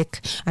to SEC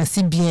and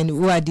CBN,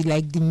 who are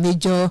the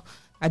major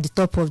at the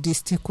top of the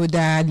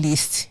stakeholder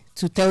list,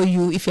 to tell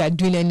you if you are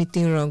doing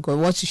anything wrong or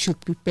what you should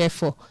prepare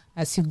for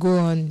as you go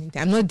on.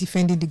 I'm not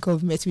defending the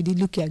government with the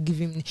look you are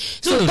giving me.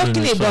 So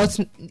talking about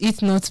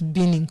it not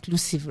being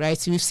inclusive,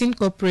 right? We've seen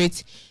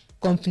corporate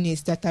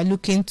companies that are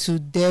looking to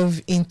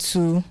delve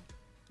into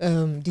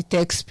the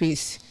tech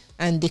space,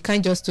 and they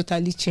can't just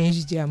totally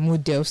change their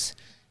models.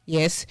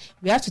 Yes,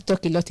 we have to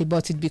talk a lot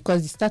about it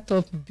because the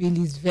startup bill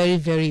is very,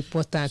 very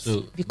important.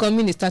 So,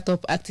 becoming a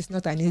startup act is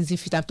not an easy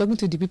feat. I'm talking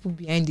to the people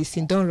behind the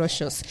scene. Don't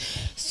rush us.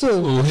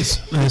 So,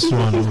 nice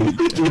one.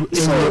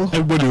 So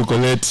everybody will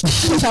collect.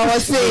 What I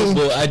was saying.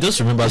 Well, I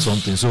just remember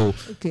something. So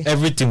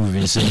everything we've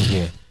been saying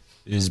here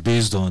is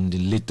based on the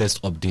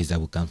latest updates that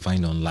we can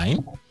find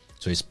online.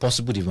 So it's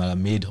possible they have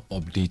made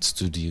updates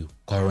to the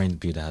current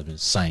bill that has been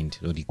signed,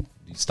 or the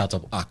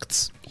Startup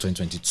Act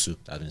 2022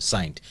 that has been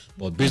signed.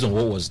 But based on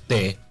what was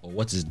there or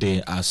what is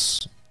there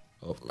as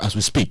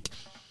we speak,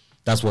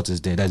 that's what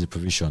is there. That's the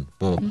provision.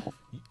 But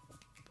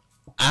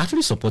I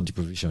actually support the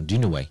provision. Do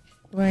you know why?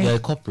 Why? You're a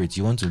corporate.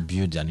 You want to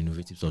build an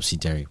innovative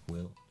subsidiary.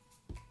 Well,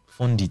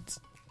 fund it.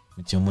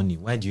 with your money?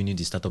 Why do you need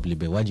the startup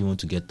label? Why do you want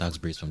to get tax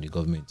breaks from the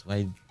government?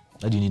 Why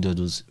do you need all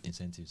those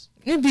incentives?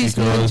 Maybe it's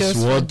not Because just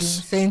for what- the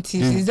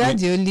incentives. Is that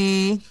the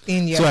only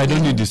thing you So are I don't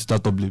doing? need the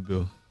startup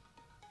label,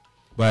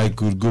 but I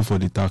could go for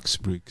the tax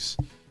breaks.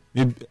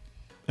 Maybe,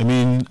 I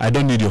mean, I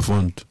don't need your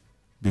fund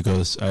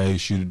because I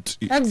should.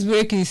 Tax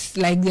break is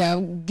like they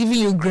are giving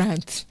you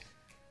grant.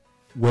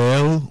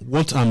 Well,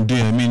 what I'm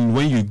doing, I mean,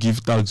 when you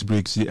give tax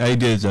breaks, the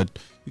idea is that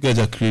you guys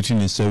are creating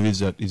a service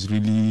that is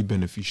really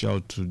beneficial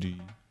to the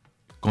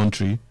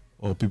country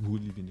or people who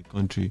live in the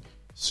country.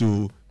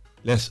 So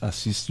let's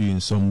assist you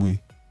in some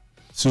way.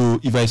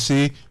 So if I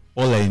say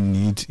all I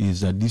need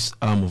is that this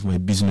arm of my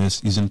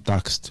business isn't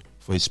taxed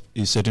for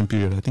a certain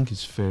period, I think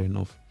it's fair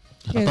enough.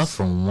 Yes. Apart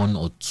from one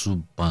or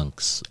two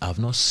banks, I've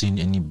not seen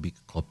any big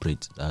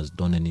corporate that has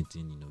done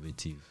anything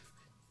innovative.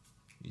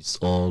 It's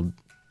all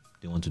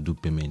they want to do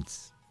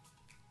payments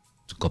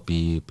to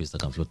copy, paste,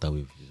 that can float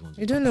away.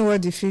 You don't know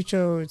what the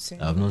future holds.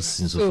 I've not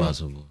seen so So- far.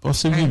 So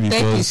Possibly And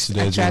tech because is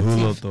there's a whole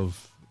lot attractive.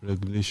 of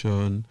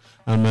regulation,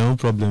 and my own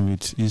problem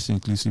with is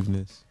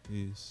inclusiveness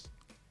is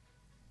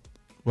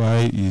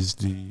why is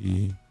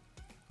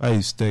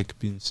tech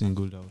being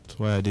singled out?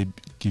 Why are they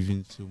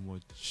giving so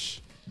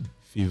much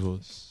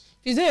favors?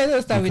 You don't have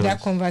to start with that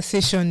Because-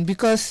 conversation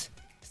because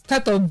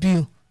startup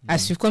bill,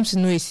 as you come to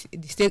know, is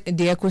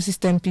the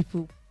ecosystem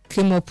people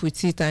came up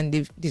with it and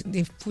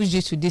they've pushed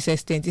it to this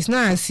extent. It's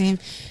not as if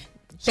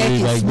So tech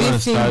if I is go being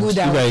and start, singled if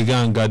out. I go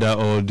and gather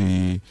all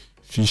the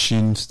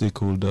fishing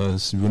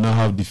stakeholders, we will now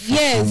have the fishing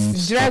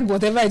Yes, drag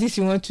whatever it is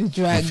you want to the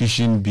drag.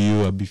 fishing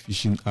bill or the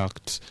fishing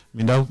act. I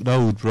mean that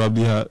would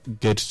probably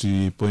get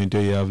to a point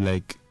where you have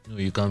like, no,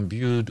 you can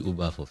build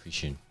Uber for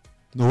fishing.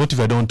 no, what if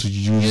I don't want to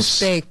Use use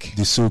tech.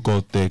 the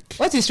so-called tech?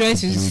 What he's trying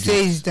to build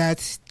say it. is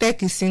that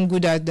tech is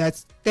singled out,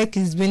 that tech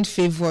is being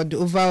favored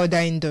over other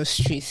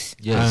industries.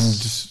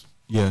 Yes,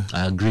 And yeah,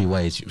 I agree.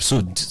 Why?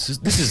 So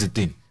this is the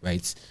thing,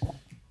 right?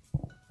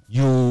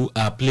 You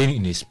are playing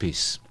in a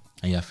space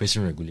and you are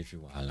facing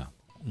regulatory wahala.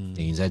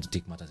 Then you decide to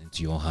take matters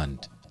into your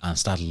hand and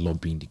start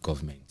lobbying the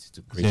government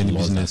to is create there any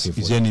laws that business?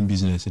 favor Is there any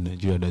business in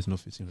Nigeria that's not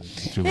facing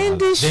regulatory And wahala?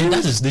 they then should,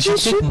 that is, they should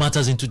take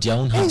matters into their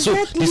own hands. So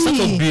the Exactly.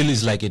 startup bill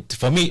is like a,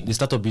 for me, the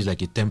startup bill is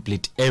like a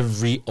template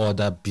every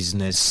other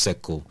business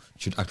circle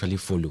should actually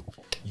follow.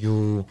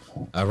 You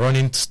are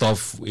running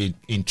stuff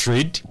in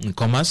trade, in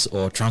commerce,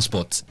 or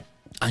transport,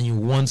 and you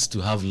want to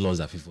have laws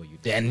that favor you.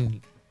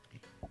 Then,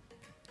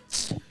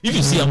 if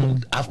you see,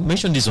 I've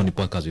mentioned this on the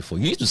podcast before.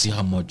 You need to see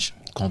how much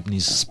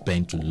companies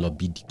spend to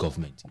lobby the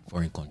government in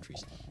foreign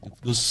countries.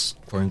 Those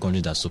foreign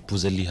countries that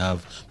supposedly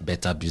have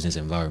better business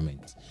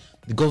environment,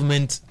 the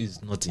government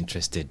is not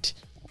interested.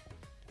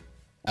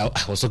 I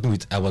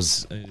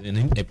was in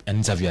an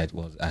interview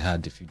I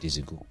had a few days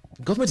ago.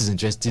 The government is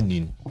interested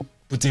in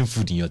putting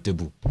food in your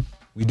table.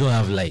 We don't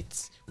have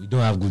lights. We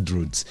don't have good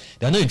roads.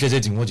 They are not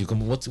interested in what do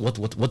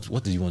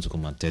you want to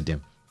come and tell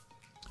them?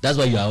 That's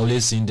why you are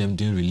always seeing them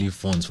doing relief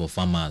funds for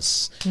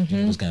farmers,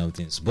 those kind of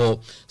things. But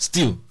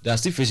still, they are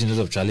still facing lots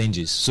of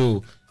challenges.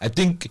 So I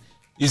think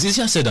it's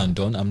easier said than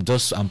done.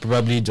 I'm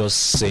probably just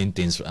saying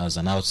things as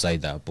an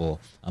outsider, but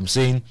I'm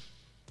saying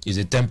it's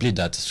a template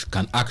that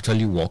can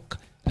actually work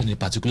in a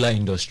particular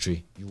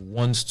industry. You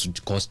want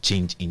to cause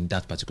change in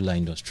that particular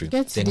industry.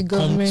 Get then the come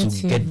government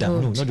together. No,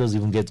 involved. not just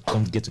even get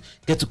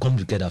to come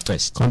together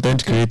first.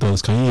 Content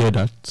creators, can you hear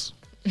that?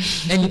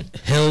 And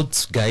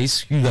health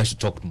guys, you guys should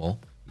talk more.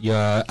 Your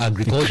The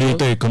agriculture.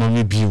 creator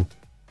economy bill.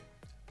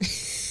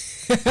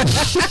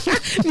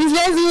 Let's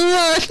move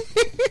on.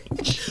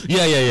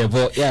 Yeah.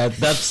 But yeah,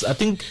 that's, I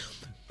think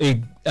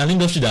an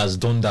industry that has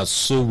done that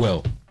so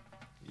well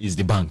is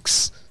the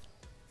banks.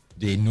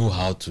 They know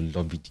how to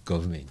lobby the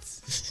government.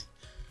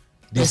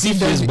 They see It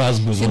Facebook.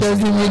 doesn't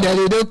mean that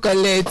they don't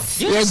collect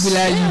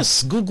regularly.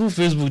 Yes, Google,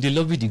 Facebook, they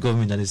lobby the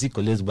government and they see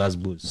collect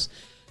buzzwords.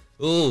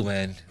 Oh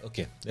man.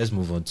 Okay, let's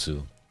move on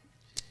to.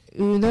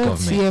 We will not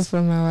Government. hear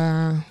from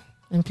our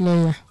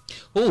employer.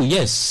 Oh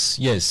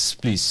yes,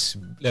 please.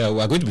 We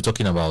are going to be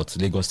talking about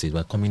Lagos State.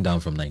 We're coming down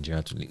from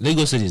Nigeria to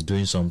Lagos State is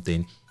doing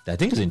something that I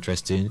think is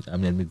interesting. I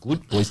mean,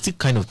 good, but it's still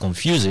kind of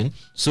confusing.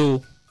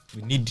 So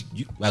we need.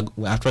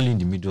 We're actually in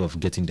the middle of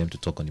getting them to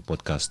talk on the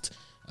podcast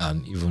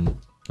and even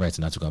write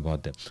an article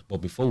about them. But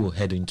before we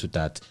head into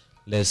that,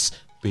 let's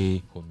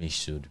pay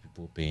homage to the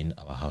people paying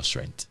our house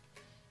rent.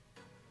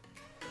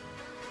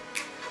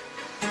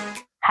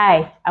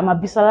 Hi, I'm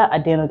Abisola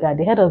Adenoga,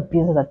 the head of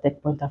business at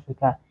TechPoint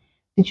Africa.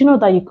 Did you know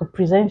that you could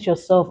present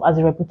yourself as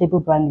a reputable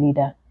brand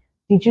leader?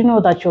 Did you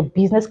know that your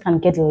business can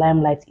get the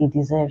limelight it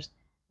deserves?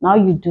 Now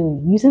you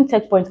do. Using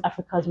TechPoint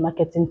Africa's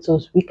marketing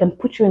tools, we can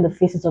put you in the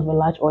faces of a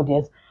large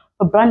audience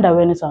for brand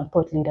awareness and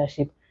thought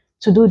leadership.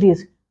 To do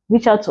this,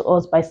 reach out to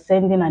us by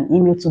sending an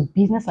email to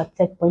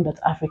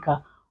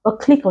business@techpoint.africa or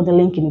click on the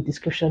link in the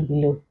description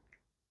below.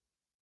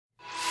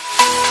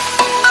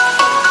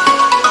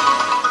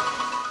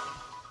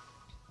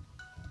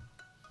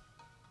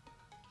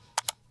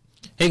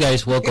 Hey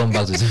guys, welcome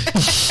back to.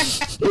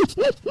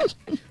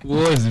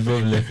 What is the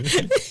problem?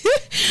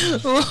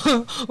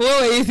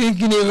 What were you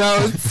thinking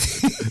about?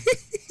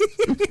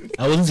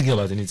 I wasn't thinking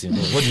about anything.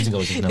 What do you think I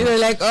was thinking You about?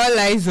 know, like all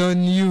eyes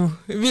on you.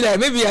 Be like,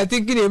 maybe you're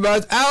thinking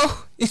about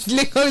how is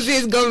Lagos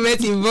State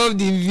government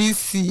involved in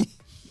VC?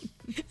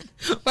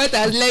 What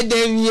has led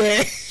them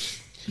here?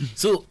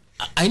 So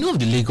I know of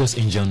the Lagos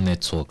Angel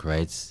Network,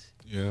 right?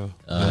 Yeah,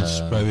 that's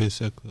private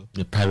sector.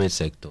 The private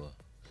sector.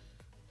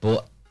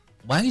 But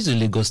why is the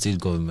Lagos State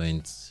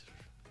government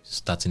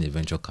starting a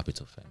venture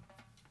capital firm?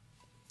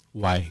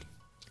 Why?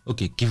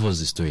 Okay, give us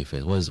the story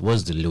first.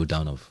 What's the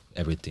lowdown of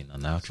everything?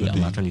 And I'm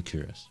actually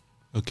curious.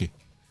 Okay.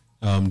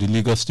 The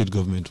Lagos State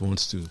government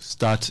wants to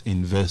start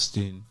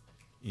investing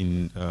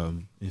in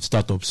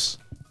startups.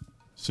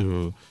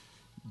 So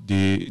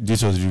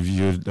this was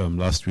reviewed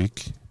last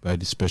week by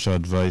the special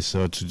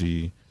advisor to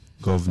the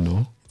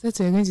governor. That's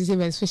what you're going to say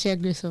by the special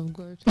grace of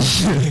God.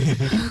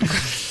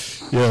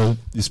 Yeah,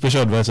 the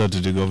special advisor to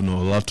the governor,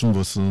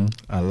 Olatunbosun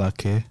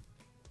Alake,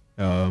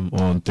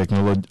 on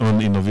technology,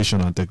 on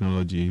innovation and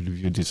technology,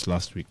 reviewed this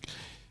last week.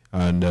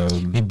 And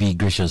maybe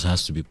Gracious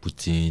has to be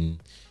putting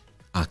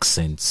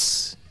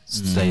accents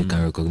so that you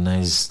can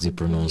recognize the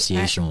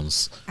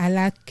pronunciations.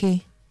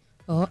 Alake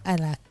or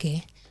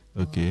Alake.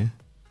 okay.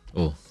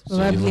 Oh, so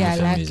Probably even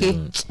if I'm Alake.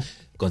 using-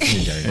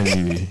 Continue,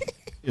 Jerry.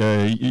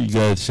 Anyway, you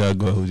guys shall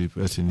go who the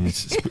person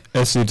is.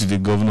 Essay to the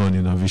governor on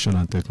innovation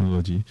and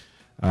technology,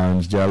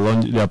 and they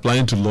are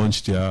planning to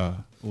launch their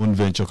own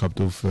venture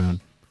capital firm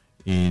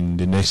in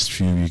the next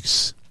few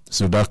weeks.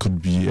 So that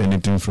could be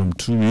anything from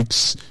 2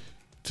 weeks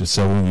to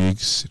 7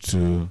 weeks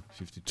to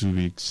 52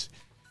 weeks.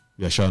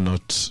 We are sure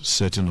not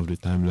certain of the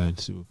timeline.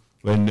 So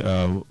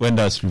when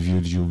that's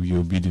reviewed,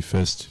 you'll be the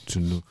first to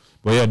know.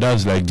 But yeah,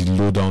 that's like the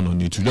lowdown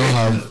on it. We don't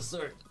have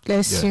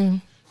Bless Yeah.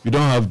 you. we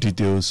don't have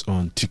details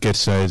on ticket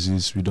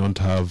sizes. We don't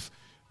have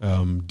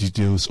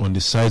details on the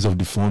size of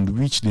the fund,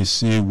 which they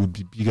say would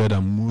be bigger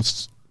than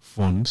most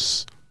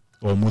funds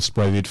or most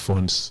private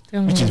funds,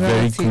 Tell me which is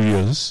very about it.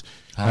 curious.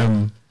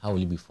 How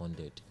will it be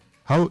funded?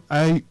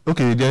 They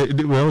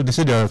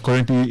say they are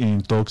currently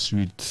in talks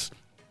with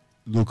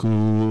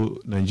local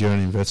Nigerian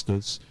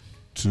investors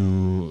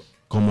to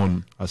come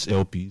on as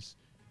LPs,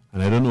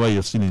 and I don't know why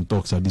you're still in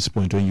talks at this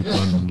point when you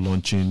plan on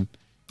launching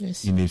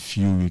Yes. in a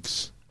few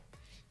weeks.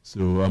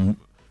 So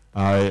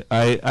I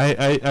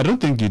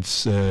don't think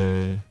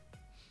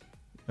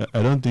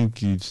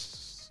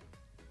it's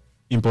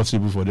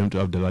impossible for them to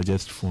have the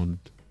largest fund.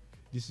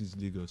 This is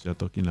Lagos you're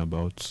talking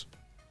about,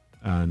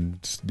 and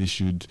they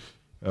should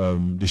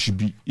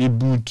be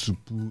able to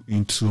pull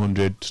in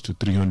 200 to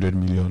 300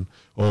 million,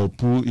 or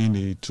pull in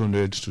a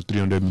 200 to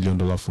 300 million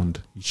dollar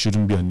fund. It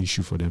shouldn't be an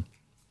issue for them,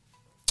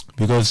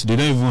 because they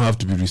don't even have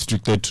to be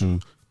restricted to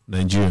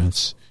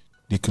Nigerians.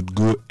 They could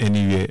go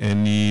anywhere.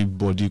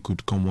 Anybody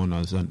could come on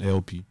as an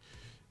LP.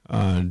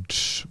 But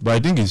I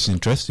think it's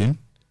interesting.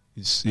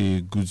 It's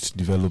a good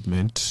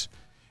development.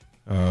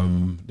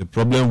 The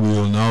problem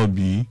will now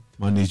be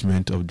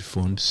management of the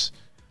funds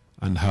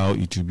and how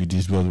it will be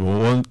disbursed.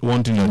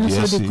 One thing And that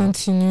also the the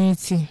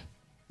continuity.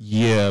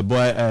 yeah,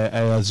 but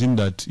I assume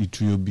that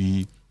it will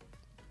be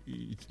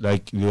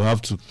like they'll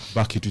have to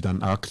back it with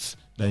an act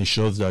that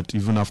ensures that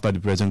even after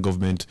the present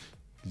government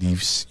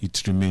leaves,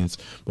 it remains.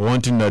 But one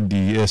thing that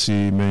the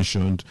SA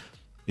mentioned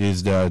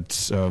is that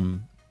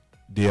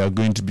they are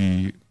going to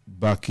be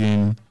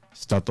backing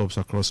startups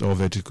across all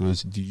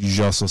verticals, the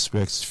usual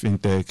suspects: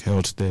 fintech,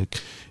 health tech,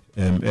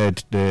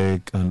 ed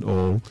tech, and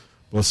all.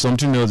 But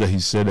something else that he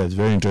said that's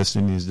very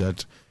interesting is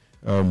that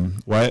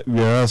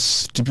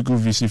whereas typical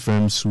VC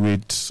firms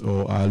wait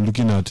or are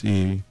looking at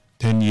a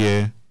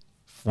 10-year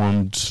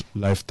fund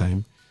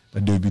lifetime,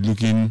 that they'll be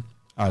looking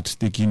at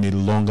taking a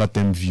longer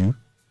term view,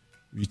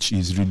 which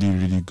is really,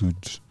 really good.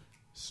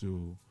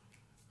 So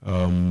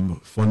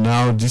for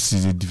now, this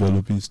is a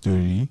developing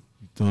story.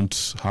 We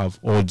don't have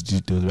all the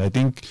details, but I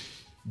think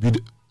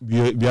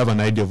we have an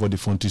idea of what the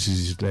fund thesis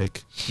is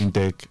like: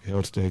 fintech,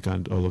 health tech,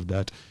 and all of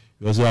that.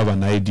 We also have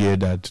an idea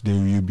that they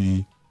will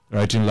be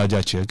writing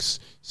larger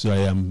checks. So I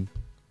am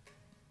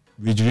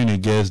wagering a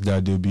guess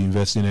that they'll be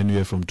investing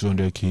anywhere from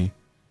 $200K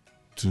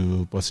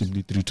to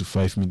possibly $3 to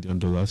 $5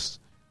 million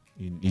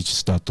in each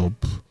startup.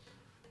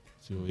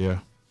 So yeah.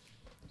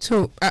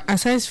 So,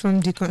 aside from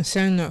the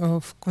concern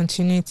of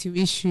continuity,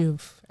 which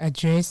you've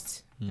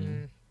addressed,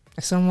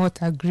 I somewhat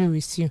agree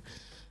with you.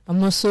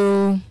 I'm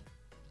also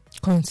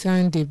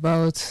concerned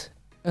about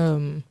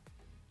the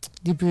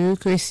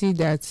bureaucracy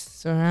that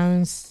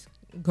surrounds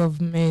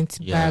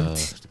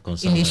government-backed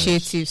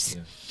initiatives,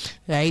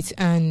 right?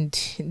 And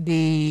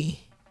the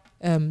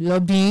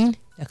lobbying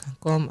that can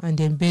come and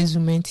the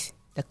embezzlement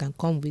that can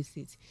come with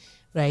it,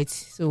 right?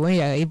 So when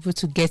you are able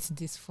to get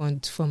this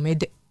fund from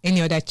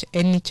any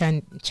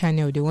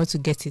channel they want to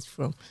get it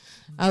from,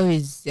 how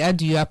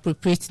do you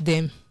appropriate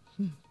them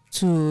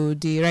to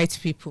the right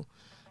people?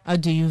 How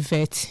do you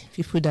vet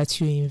people that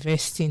you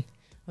invest in?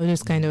 All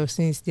those kind of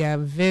things, they are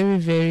very,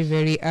 very,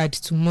 very hard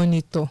to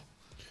monitor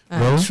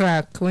and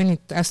track when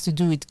it has to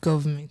do with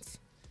government.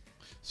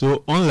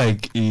 So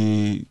unlike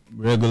a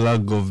regular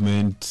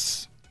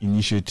government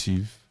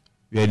initiative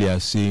where they are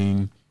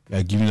saying they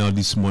are giving out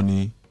this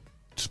money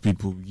to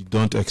people, you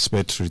don't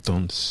expect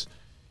returns.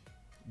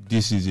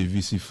 this is a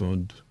VC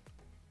fund,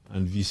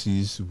 and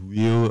VCs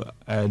will,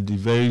 at the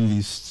very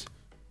least,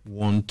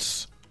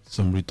 want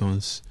some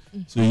returns.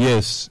 So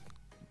yes,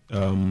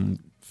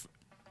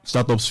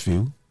 startups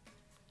fail,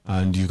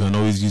 and you can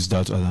always use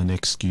that as an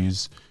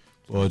excuse.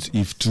 But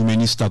if too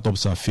many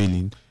startups are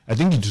failing, I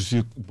think it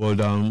should boil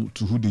down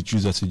to who they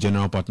choose as a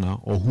general partner,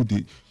 or who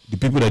the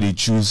people that they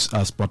choose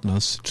as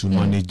partners to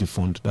manage the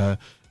fund.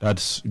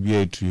 That's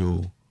where it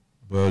will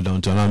boil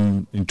down to. And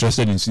I'm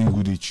interested in seeing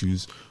who they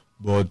choose.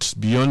 But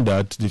beyond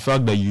that, the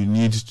fact that you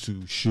need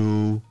to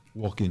show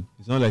working,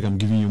 it's not like I'm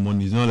giving you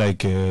money. It's not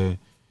like you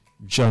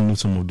shall know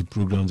some of the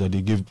programs that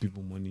they give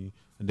people money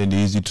and then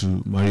they use it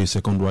to marry a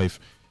second wife,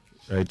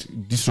 right?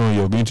 This one,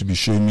 you're going to be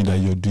showing me that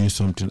you're doing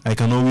something. I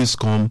can always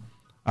come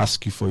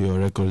ask you for your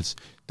records.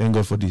 Thank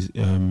God for this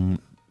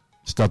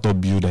startup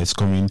bill that is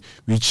coming,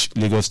 which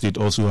Lagos State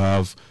also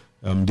have.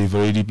 They've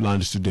already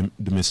planned to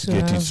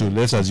domesticate it. So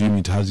let's assume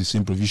it has the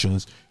same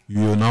provisions.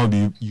 You will now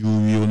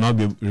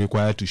be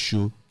required to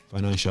show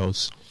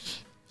financials.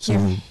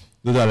 So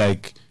those are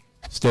like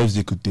steps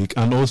they could take.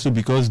 And also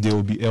because there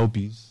will be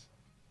LPs.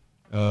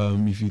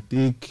 If you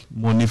take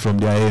money from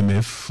the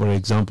IMF, for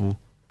example,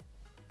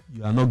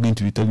 you are not going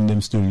to be telling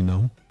them story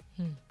now.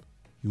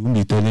 You won't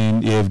be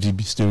telling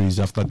AFDB stories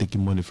after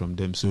taking money from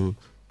them. So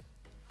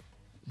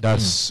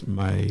that's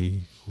my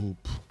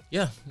hope.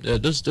 Yeah,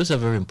 those are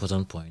very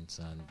important points,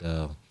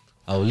 and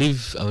I'll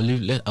leave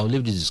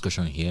this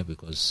discussion here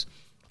because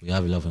we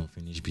have a lot of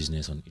unfinished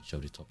business on each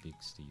of the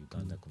topics: the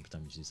Uganda Computer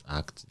Misuse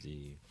Act,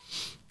 the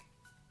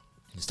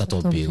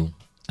Startup Bill,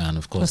 and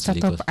of course the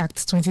Startup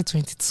Act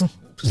 2022.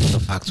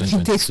 Startup Act 2022.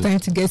 It takes time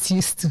to get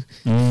used to.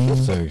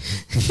 Sorry.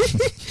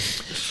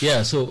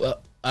 Yeah, so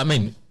I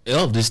mean, a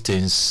lot of these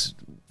things.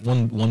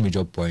 One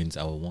major point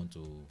I would want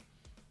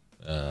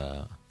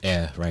to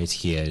air right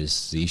here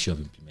is the issue of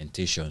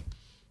implementation.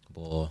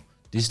 But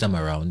this time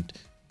around,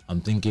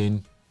 I'm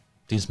thinking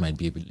things might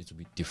be a little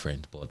bit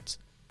different, but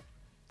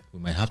we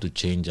might have to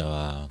change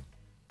our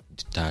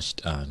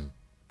detached and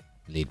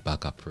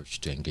laid-back approach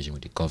to engaging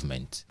with the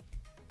government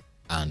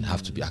and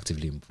have to be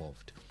actively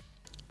involved.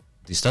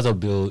 The startup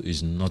bill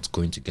is not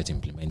going to get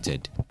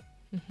implemented.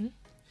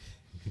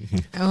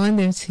 I want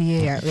them to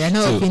hear. We are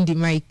not opening the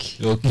mic.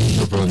 Okay,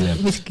 no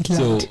problem. Make it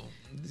So, loud.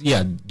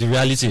 yeah, the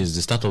reality is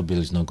the startup bill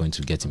is not going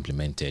to get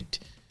implemented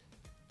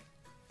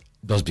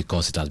just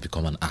because it has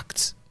become an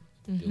act.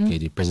 Okay,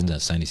 the president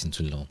has signed it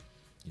into law.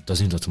 It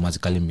doesn't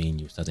automatically mean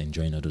you start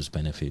enjoying all those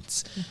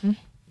benefits.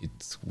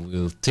 It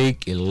will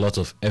take a lot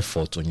of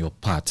effort on your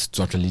part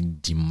to actually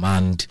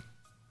demand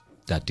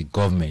that the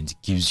government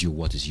gives you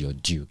what is your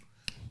due.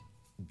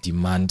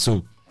 Demand.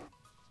 So,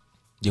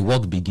 the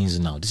work begins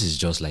now. This is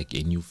just like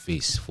a new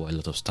phase for a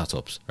lot of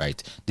startups,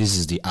 right? This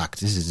is the act.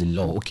 This is the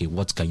law. Okay,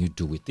 what can you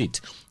do with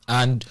it?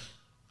 And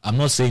I'm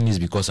not saying this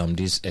because I'm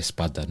this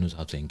expert that knows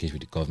how to engage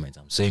with the government.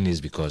 I'm saying this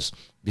because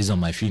based on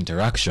my few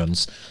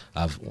interactions,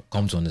 I've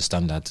come to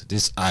understand that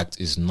this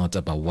act is not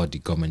about what the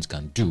government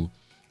can do,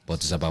 but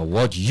it's about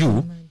what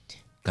you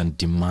can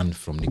demand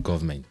from the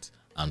government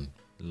and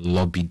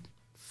lobby,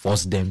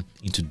 force them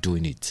into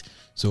doing it.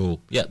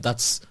 So, yeah,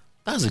 that's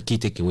the key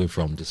takeaway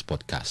from this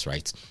podcast,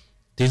 right?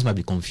 Things might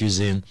be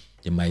confusing.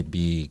 There might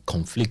be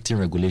conflicting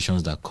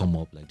regulations that come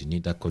up, like the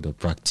NIDA Code of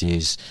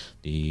Practice,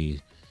 the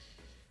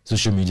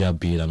social media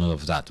bill, and all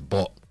of that.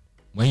 But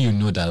when you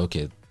know that,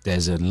 okay,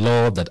 there's a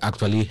law that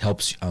actually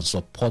helps and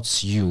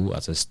supports you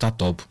as a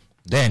startup,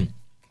 then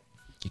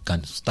you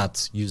can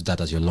use that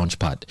as your launch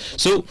pad.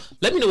 So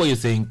let me know what you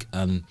think.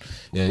 And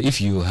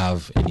if you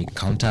have any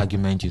counter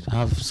argument, you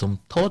have some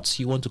thoughts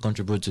you want to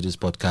contribute to this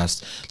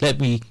podcast, let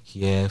me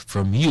hear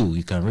from you.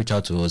 You can reach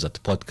out to us at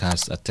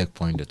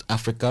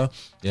podcast@techpoint.africa.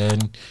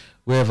 And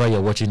wherever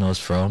you're watching us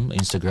from,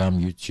 Instagram,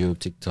 YouTube,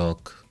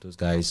 TikTok, those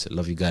guys,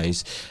 love you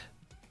guys.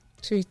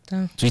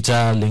 Twitter,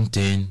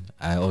 LinkedIn,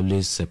 I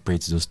always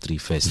separate those three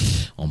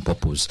first on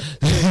purpose.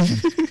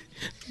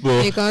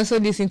 But you can also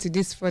listen to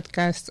this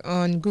podcast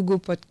on Google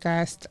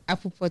Podcast,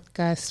 Apple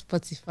Podcast,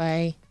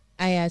 Spotify,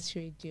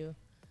 iHeartRadio,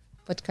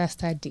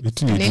 Podcast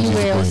Addict, and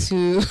anywhere else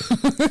you.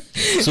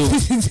 So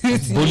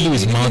Bolu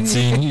is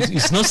mounting.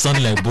 It's not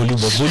sounding like Bolu,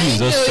 but Bolu is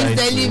just trying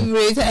it's to.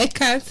 deliberate.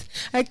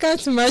 I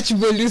can't match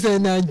Bolu's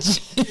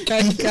energy.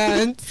 I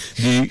can't.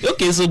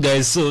 Okay, so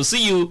guys, so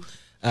see you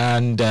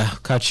and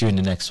catch you in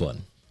the next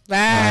one.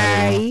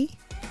 Bye.